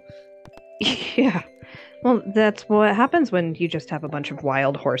Hyrule. Yeah. Well, that's what happens when you just have a bunch of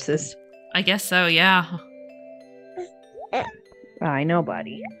wild horses. I guess so, yeah. I know,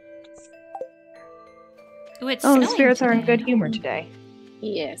 buddy. Ooh, it's Oh, the snowing spirits are in today. good humor today.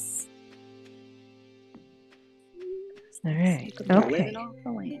 Yes. All right. They're Okay. living off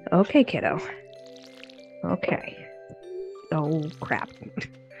the land. Okay, kiddo. Okay. Oh, crap.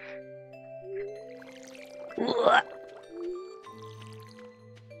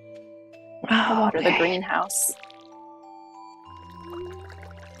 Water the greenhouse.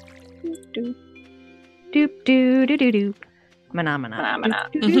 Do, Doop doo doo doo doo. Mana mana. Mana,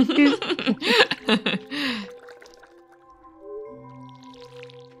 Doop, doop, doop, doop.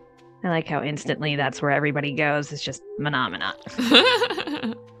 I like how instantly that's where everybody goes. It's just mana mana.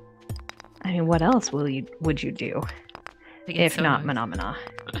 I mean, what else would you do They get if so not annoyed. mana mana?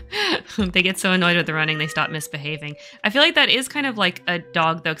 They get so annoyed with the running, they stop misbehaving. I feel like that is kind of like a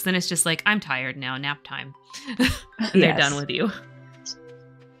dog, though, because then it's just like, I'm tired now, nap time. They're Yes. done with you.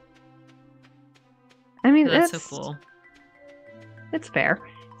 I mean, That's so cool. It's fair.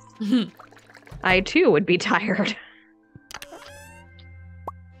 I too would be tired.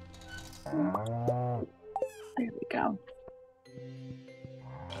 There we go.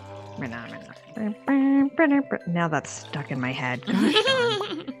 Mana mana. Now that's stuck in my head. Gosh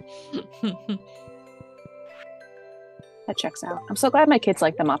darn. That checks out. I'm so glad my kids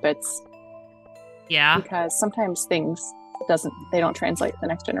like the Muppets Yeah. because sometimes things they don't translate to the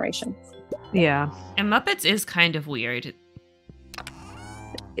next generation. Yeah. And Muppets is kind of weird.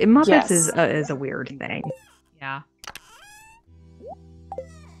 Muppets Yes. is a weird thing. Yeah.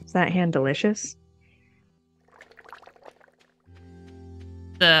 Is that hand delicious?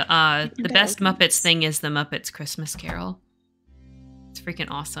 The It best does. Muppets thing is the Muppets Christmas Carol. It's freaking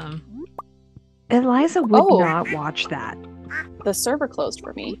awesome. Eliza would Oh. not watch that. The server closed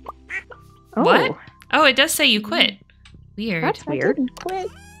for me. Oh, What? Oh, it does say you quit. Weird. That's I weird. didn't quit.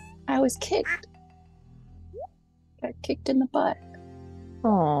 I was kicked. Got kicked in the butt.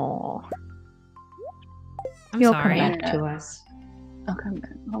 Oh, I'm you'll sorry. come back to us. Oh, come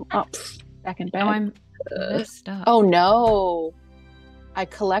on. Oh, back in bed. Oh, I'm Uh, messed up. oh no. I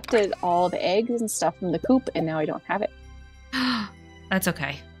collected all the eggs and stuff from the coop and now I don't have it. That's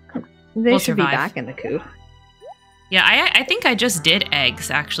okay. They We'll should be survive. back in the coop. Yeah, I think I just did eggs,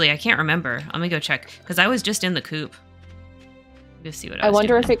 actually. I can't remember. Let me go check. Because I was just in the coop. Just see what I I was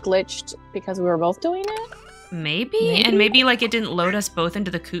wonder doing. if it glitched because we were both doing it. Maybe? Maybe? And maybe like it didn't load us both into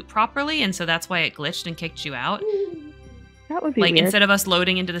the coop properly, and so that's why it glitched and kicked you out. That would be Like weird. instead of us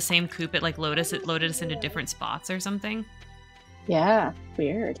loading into the same coop, it loaded us into different spots or something. Yeah,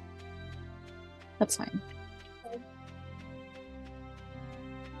 weird. That's fine.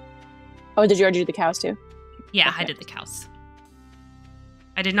 Oh, did you already do the cows too? Yeah, I Okay. did the cows.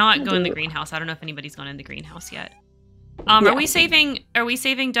 I did not go in the Do- greenhouse. I don't know if anybody's gone in the greenhouse yet. Yeah. Are we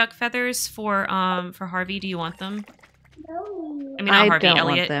saving duck feathers for Harvey? Do you want them? No. I mean, not I Harvey, don't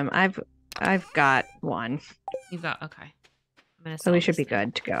Elliot. want them. I've got one, You've got okay. I'm gonna so we sell should this be thing.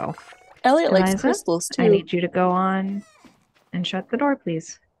 good to go. Elliot likes Eliza, crystals too. I need you to go on and shut the door,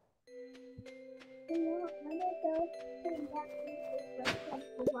 please.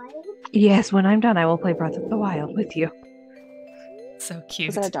 Yes, when I'm done, I will play Breath of the Wild with you. So cute.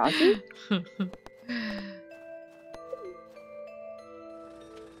 Is that a doggy?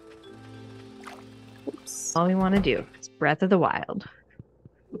 Oops. All we want to do is Breath of the Wild.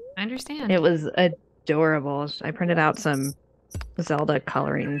 I understand. It was adorable. I printed out some Zelda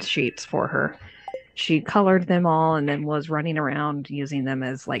coloring sheets for her. She colored them all and then was running around using them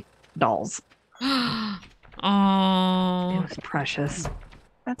as like dolls. It Oh. was precious.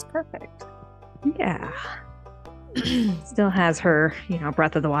 That's perfect. Yeah. Still has her,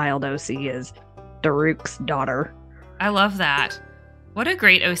 Breath of the Wild OC is Daruk's daughter. I love that. What a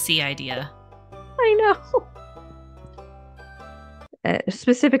great OC idea. I know.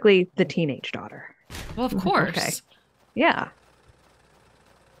 Specifically, the teenage daughter. Well, of course. Okay. Yeah.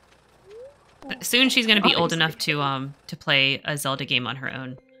 Soon she's gonna be old Obviously. enough to play a Zelda game on her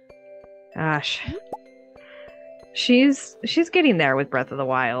own. Gosh. She's getting there with Breath of the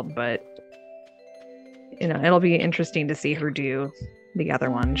Wild, but it'll be interesting to see her do the other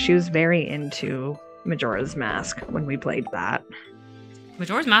one. She was very into Majora's Mask when we played that.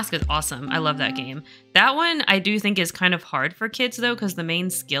 Majora's Mask is awesome. I love that game. That one I do think is kind of hard for kids though, because the main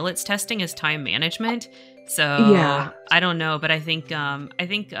skill it's testing is time management. So Yeah. I don't know, but I think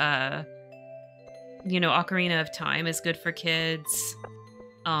Ocarina of Time is good for kids.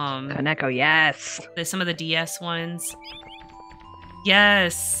 Kaneko, yes. There's some of the DS ones.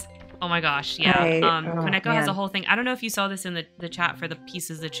 Yes. Oh my gosh, yeah. Koneko has a man. whole thing. I don't know if you saw this in the chat for the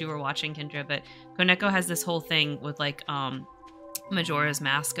pieces that you were watching, Kendra, but Koneko has this whole thing with like Majora's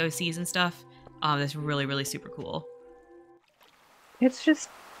Mask OCs and stuff. That's really, really super cool. It's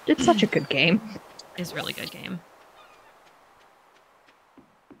such a good game. It's a really good game.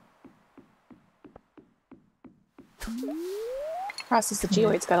 Process the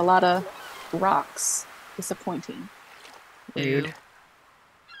Geoid's got a lot of rocks. Disappointing. Rude. Ew.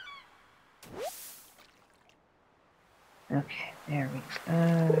 Okay, there we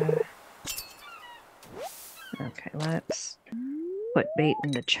go. Okay, let's put bait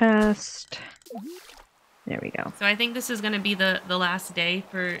in the chest. There we go. So I think this is going to be the last day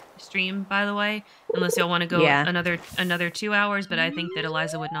for stream, by the way, unless y'all want to go Yeah. another 2 hours. But I think that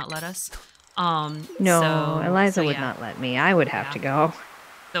Eliza would not let us. No, Eliza would yeah. not let me. I would have Yeah. to go.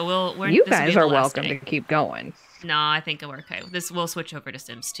 So You this will be guys the are last welcome day. to keep going. No, I think we're okay. We'll switch over to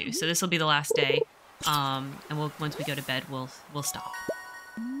Sims 2. So this will be the last day. And once we go to bed, we'll stop.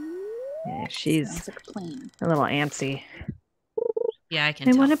 Yeah, she's Sounds like a plan. a little antsy. Yeah, I can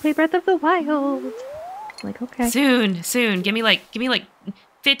I tell. want to play Breath of the Wild. Like, okay. Soon. Give me like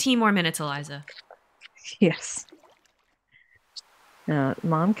 15 more minutes, Eliza. Yes.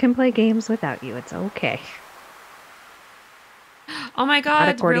 Mom can play games without you. It's okay. Oh my god,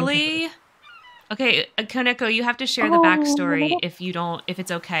 according to really? Okay, Koneko, you have to share the Oh. backstory if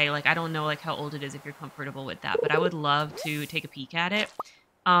it's okay. Like, I don't know like how old it is if you're comfortable with that, but I would love to take a peek at it.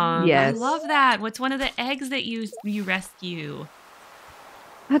 Yes. I love that. What's one of the eggs that you rescue?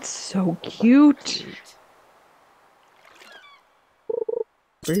 That's so cute.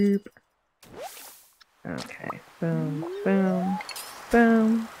 Boop. Okay. Boom, boom,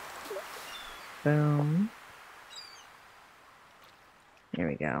 boom, boom. There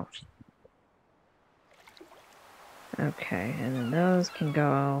we go. Okay, and then those can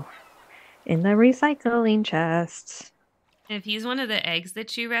go in the recycling chest. If he's one of the eggs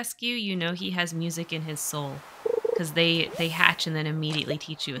that you rescue, you know he has music in his soul. Because they hatch and then immediately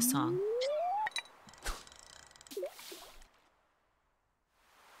teach you a song.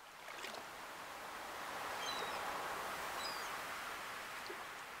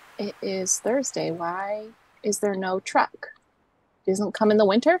 It is Thursday. Why is there no truck? Doesn't come in the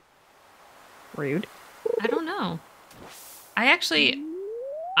winter? Rude. I don't know.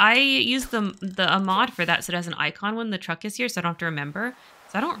 I use a mod for that so it has an icon when the truck is here, so I don't have to remember.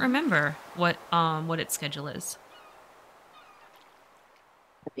 So I don't remember what its schedule is.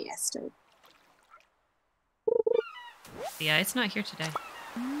 The bastard. Yeah, it's not here today.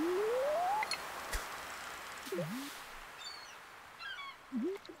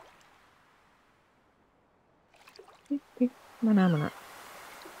 Manamana.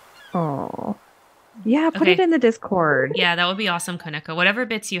 Oh. Yeah, put it Okay. in the Discord. Yeah, that would be awesome, Koneko. Whatever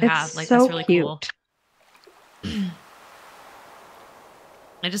bits you It's have, like so that's really cute. cool.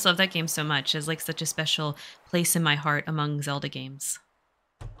 I just love that game so much. It's like such a special place in my heart among Zelda games.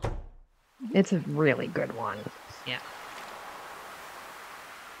 It's a really good one. Yeah.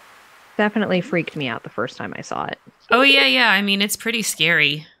 Definitely freaked me out the first time I saw it. Oh yeah. I mean, it's pretty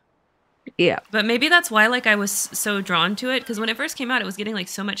scary. Yeah. But maybe that's why like I was so drawn to it, because when it first came out, it was getting like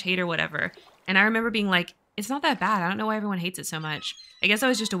so much hate or whatever. And I remember being like, it's not that bad. I don't know why everyone hates it so much. I guess I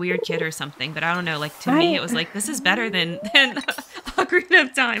was just a weird kid or something, but I don't know. Like to me, it was like, this is better than Ocarina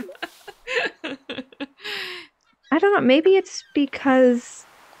of Time. I don't know. Maybe it's because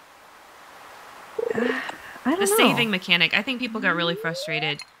I don't The know. saving mechanic, I think people got really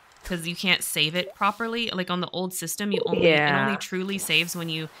frustrated because you can't save it properly. Like on the old system, it only truly saves when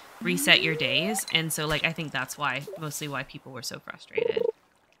you reset your days. And so like I think that's mostly why people were so frustrated.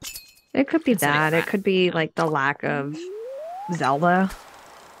 It could be Instead of that. It could be like the lack of Zelda.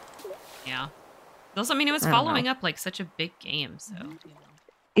 Yeah. Also, I mean, it was I don't following know. up like such a big game, so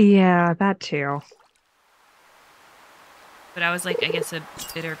Yeah, that too. But I was like, I guess a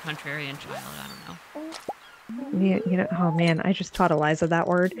bitter contrarian child. I don't know. Yeah, oh man, I just taught Eliza that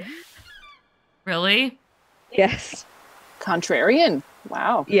word. Really? Yes. Contrarian.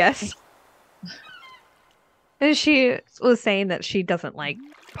 Wow. Yes. And she was saying that she doesn't like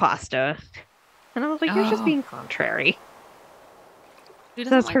pasta. And I was like, you're just Oh. being contrary. Who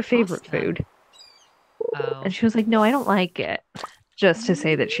doesn't That's like her favorite pasta? food. Oh. And she was like, no, I don't like it. Just to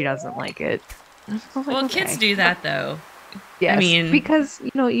say that she doesn't like it. I was like, Well, okay. kids do that though. Yes, mean- because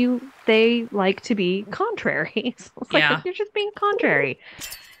they like to be contrary. So it's like, Yeah. you're just being contrary.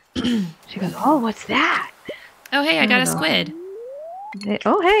 She goes, oh, what's that? Oh, hey, I got a don't know. squid.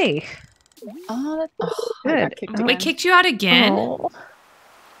 Oh, hey. I got Good. kicked Oh. Wait, again. kicked you out again? Oh,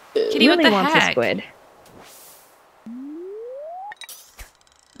 Kitty, what Lily the wants heck? a squid.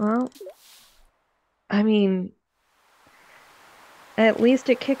 Well, I mean, at least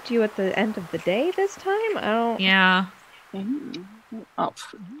it kicked you at the end of the day this time. I don't. Yeah. Mhm. Oh,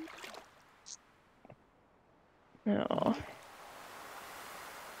 No.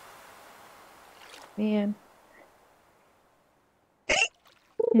 Man.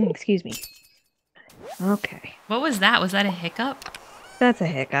 Excuse me. Okay. What was that? Was that a hiccup? That's a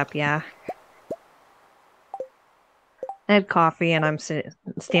hiccup, yeah. I had coffee and I'm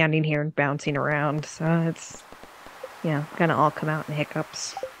standing here and bouncing around, so it's, gonna all come out in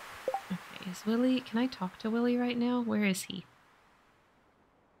hiccups. Okay, is Willie... Can I talk to Willie right now? Where is he?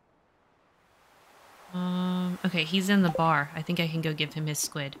 Okay, he's in the bar. I think I can go give him his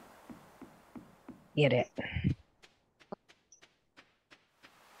squid. Get it.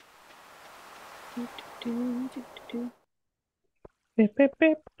 Beep, beep,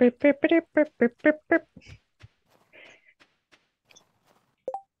 beep, beep, beep, beep, beep, beep, beep, beep.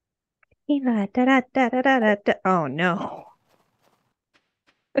 Da, da, da, da, da, da, da. Oh no.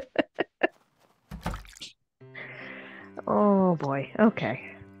 Oh boy. Okay.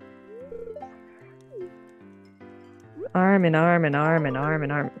 Arm and arm and arm and arm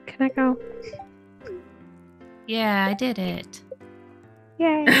and arm. Can I go? Yeah, I did it.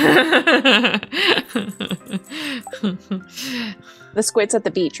 Yay. the squid's at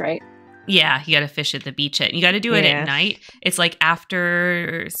the beach, right? Yeah, you got to fish at the beach. You got to do it Yeah. at night. It's like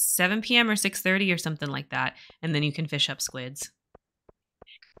after 7 p.m. or 6:30 or something like that. And then you can fish up squids.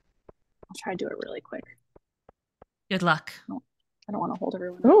 I'll try to do it really quick. Good luck. I don't want to hold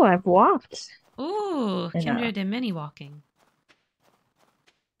everyone. Oh, I've walked. Ooh, I know. Kendra did mini walking.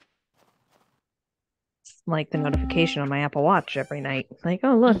 It's like the notification on my Apple Watch every night. Like,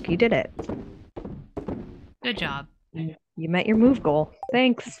 oh look, you did it. Good job. You met your move goal.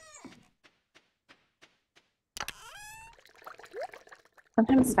 Thanks.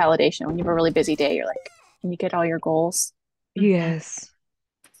 Sometimes it's validation. When you have a really busy day, you're like, can you get all your goals? Yes.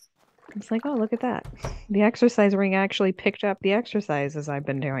 It's like, oh, look at that. The exercise ring actually picked up the exercises I've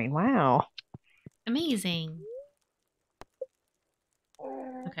been doing. Wow. Amazing.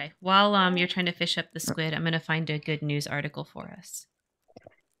 Okay, while you're trying to fish up the squid, I'm going to find a good news article for us.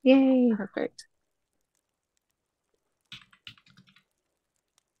 Yay. Perfect.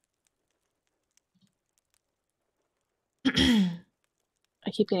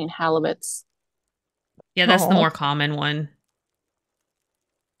 I keep getting halibuts. Yeah, that's the Aw. more common one.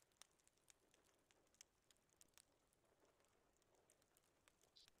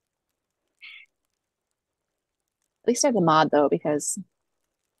 At least I have the mod though, because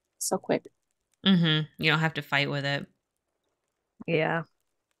it's so quick. Mm-hmm. You don't have to fight with it. Yeah.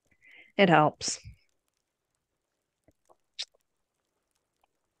 It helps.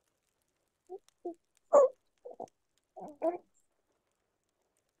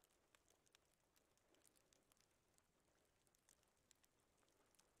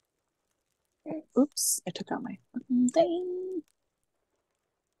 Oops, I took out my fucking thing.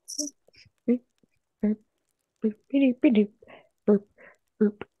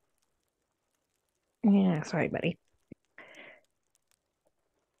 Yeah, sorry, buddy.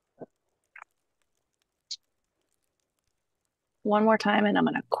 One more time and I'm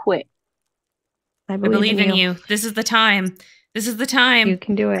gonna quit. I I believe in you. This is the time. This is the You time.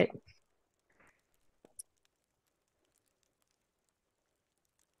 can do it.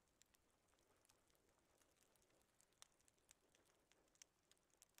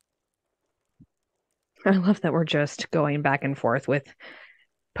 I love that we're just going back and forth with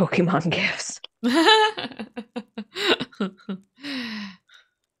Pokemon gifts.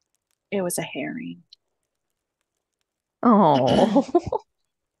 It was a herring. Oh,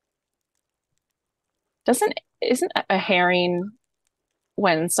 Isn't a herring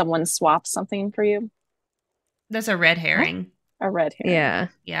when someone swaps something for you? That's a red herring. A red herring. yeah.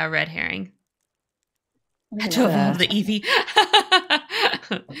 Yeah, a red herring. I don't To know. evolve the Eevee.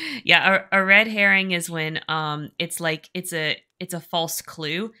 Yeah, a red herring is when it's like it's a false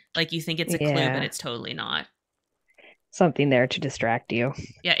clue. Like you think it's a clue, but Yeah. it's totally not. Something there to distract you.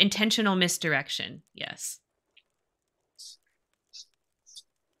 Yeah, intentional misdirection. Yes.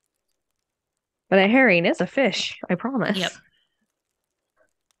 But a herring is a fish, I promise. Yep.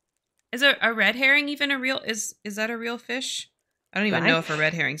 Is a red herring even a real is that a real fish? I don't even know if a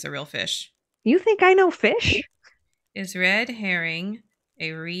red herring's a real fish. You think I know fish? Is red herring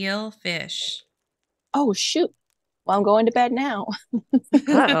a real fish? Oh shoot. Well, I'm going to bed now.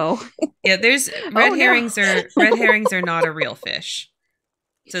 Uh-oh. Yeah, there's Oh, red no. herrings are not a real fish.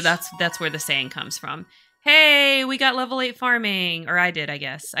 So that's where the saying comes from. Hey, we got level 8 farming. Or I did, I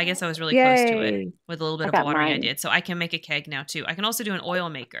guess. I guess I was really close to it Yay. with a little bit I of got watering I mine. did. So I can make a keg now too. I can also do an oil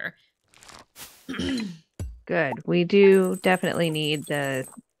maker. Good. We do definitely need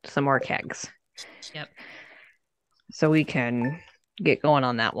some more kegs. Yep. So we can get going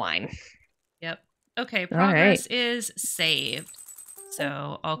on that wine. Yep. Okay, All progress is saved.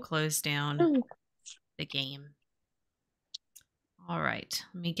 So I'll close down the game. All right,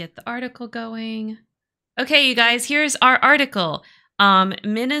 let me get the article going. Okay, you guys, here's our article.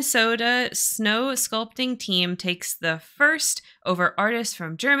 Minnesota snow sculpting team takes the first over artists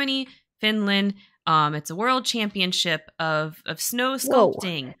from Germany, Finland. It's a world championship of snow Whoa.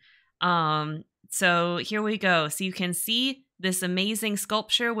 sculpting. So here we go. So you can see this amazing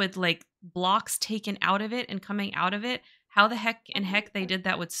sculpture with like blocks taken out of it and coming out of it. How the heck they did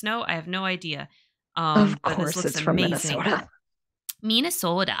that with snow, I have no idea. Of But this course, looks it's from amazing. Minnesota.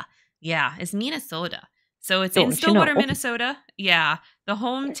 Minnesota. Yeah, it's Minnesota. So it's Don't in you Stillwater, know? Minnesota. Yeah. The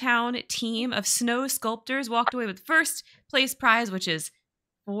hometown team of snow sculptors walked away with first place prize, which is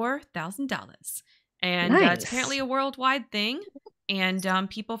 $4,000. And it's Nice. apparently a worldwide thing. And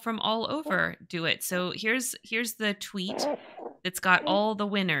people from all over do it. So here's the tweet that's got all the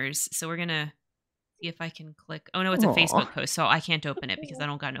winners. So we're going to see if I can click. Oh, no, it's a Aw. Facebook post. So I can't open it because I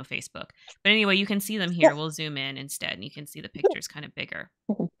don't got no Facebook. But anyway, you can see them here. We'll zoom in instead. And you can see the pictures kind of bigger.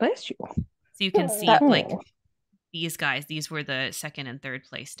 Bless you. So you can see That- like these guys. These were the second and third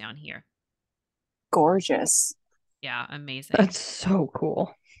place down here. Gorgeous. Yeah, amazing. That's so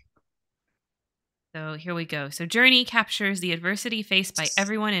cool. So here we go. So Journey captures the adversity faced by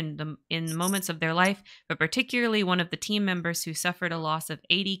everyone in moments of their life, but particularly one of the team members who suffered a loss of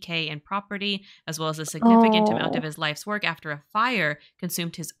 $80K in property, as well as a significant amount of his life's work after a fire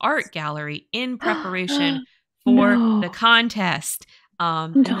consumed his art gallery in preparation for No. the contest.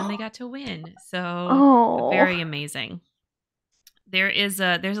 And then No. they got to win. So Oh, very amazing. There's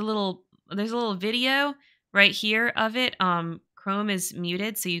a little video right here of it. Chrome is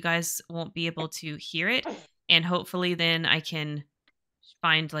muted, so you guys won't be able to hear it. And hopefully then I can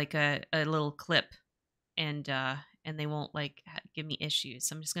find like a little clip and they won't like give me issues.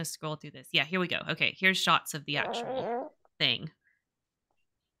 So I'm just gonna scroll through this. Yeah, here we go. Okay, here's shots of the actual thing.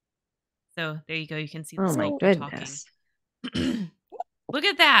 So there you go. You can see the oh my sculptor goodness. talking. Look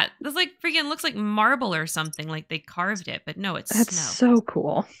at that. This like freaking looks like marble or something. Like they carved it, but no, it's That's snow. so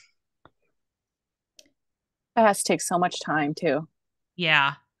cool. That has to take so much time too.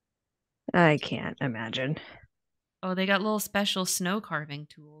 Yeah. I can't imagine. Oh, they got little special snow carving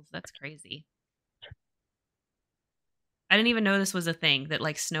tools. That's crazy. I didn't even know this was a thing, that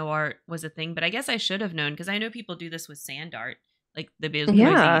like snow art was a thing, but I guess I should have known because I know people do this with sand art, like the big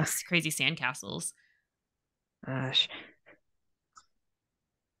Yeah. crazy sand castles. Gosh.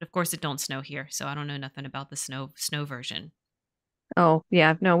 But of course, it don't snow here, so I don't know nothing about the snow version. Oh,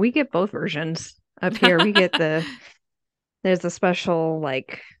 yeah. No, we get both versions. Up here, we get there's a special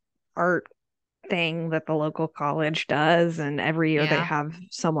like art thing that the local college does, and every year they Yeah. have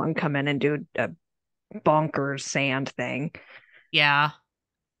someone come in and do a bonkers sand thing. Yeah.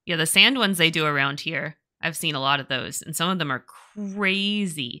 Yeah, the sand ones they do around here. I've seen a lot of those, and some of them are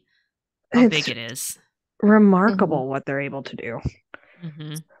crazy how big It's it is. remarkable what they're able to do.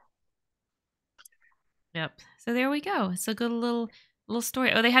 Mm-hmm. Yep. So there we go. It's a good little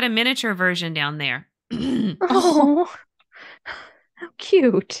story. Oh, they had a miniature version down there. Oh, how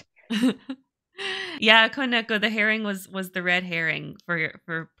cute. Yeah, Koneko, the herring was the red herring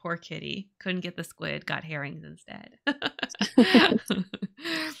for poor kitty. Couldn't get the squid, got herrings instead.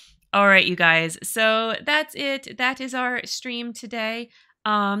 All right, you guys. So that's it. That is our stream today.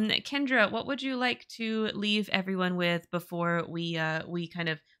 Kendra, what would you like to leave everyone with before we kind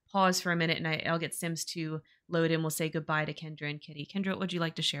of pause for a minute and I'll get Sims to load in. We'll say goodbye to Kendra and Kitty. Kendra, what would you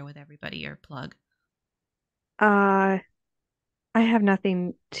like to share with everybody or plug? I have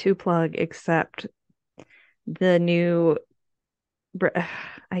nothing to plug except the new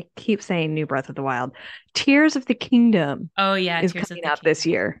I keep saying new Breath of the Wild. Tears of the Kingdom Oh yeah, is Tears of coming the out this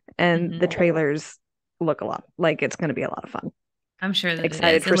Kingdom. year, and Mhm. the trailers look a lot like it's going to be a lot of fun. I'm sure that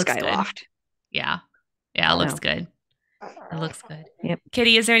Excited it is. for It looks good. Skyloft. Yeah. Yeah, it looks good. It looks good. Yep.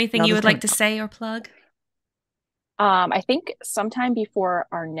 Kitty, is there anything I'll you just would like kind to say or plug? I think sometime before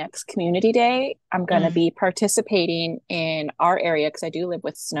our next community day, I'm going to be participating in our area because I do live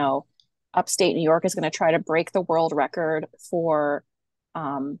with snow. Upstate New York is going to try to break the world record for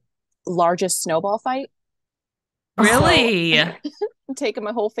largest snowball fight. Really? So, I'm taking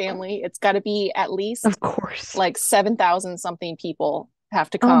my whole family. It's got to be at least Of course. like 7,000 something people have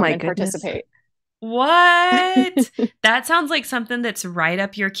to Oh come my and goodness. participate. What? That sounds like something that's right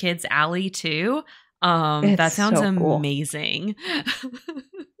up your kid's alley too. That It's sounds so cool. amazing.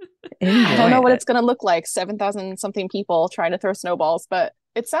 I don't know Enjoy what it. it's going to look like. 7,000 something people trying to throw snowballs, but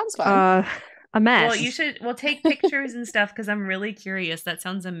it sounds fun. A mess. Well, we'll take pictures and stuff because I'm really curious. That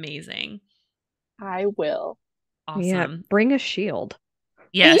sounds amazing. I will. Awesome. Yeah, bring a shield.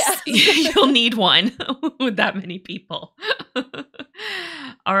 Yes, Yes. you'll need one with that many people.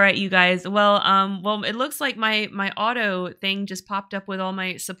 All right, you guys. Well, it looks like my auto thing just popped up with all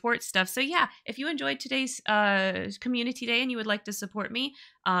my support stuff. So yeah, if you enjoyed today's community day and you would like to support me,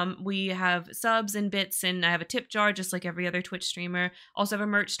 we have subs and bits, and I have a tip jar just like every other Twitch streamer. Also have a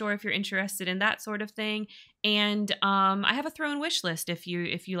merch store if you're interested in that sort of thing. And I have a throw and wish list if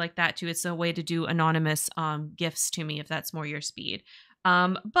you like that too. It's a way to do anonymous gifts to me if that's more your speed.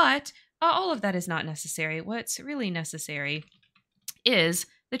 But all of that is not necessary. What's really necessary is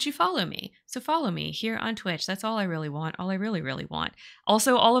that you follow me. So follow me here on Twitch. That's all I really want. All I really, really want.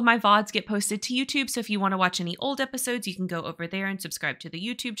 Also, all of my VODs get posted to YouTube. So if you want to watch any old episodes, you can go over there and subscribe to the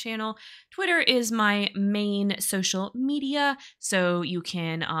YouTube channel. Twitter is my main social media. So you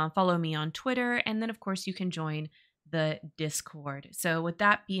can follow me on Twitter. And then, of course, you can join the Discord. So with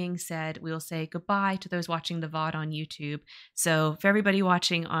that being said, we'll say goodbye to those watching the VOD on YouTube. So for everybody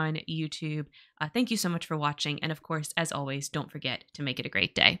watching on YouTube, thank you so much for watching. And of course, as always, don't forget to make it a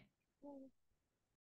great day.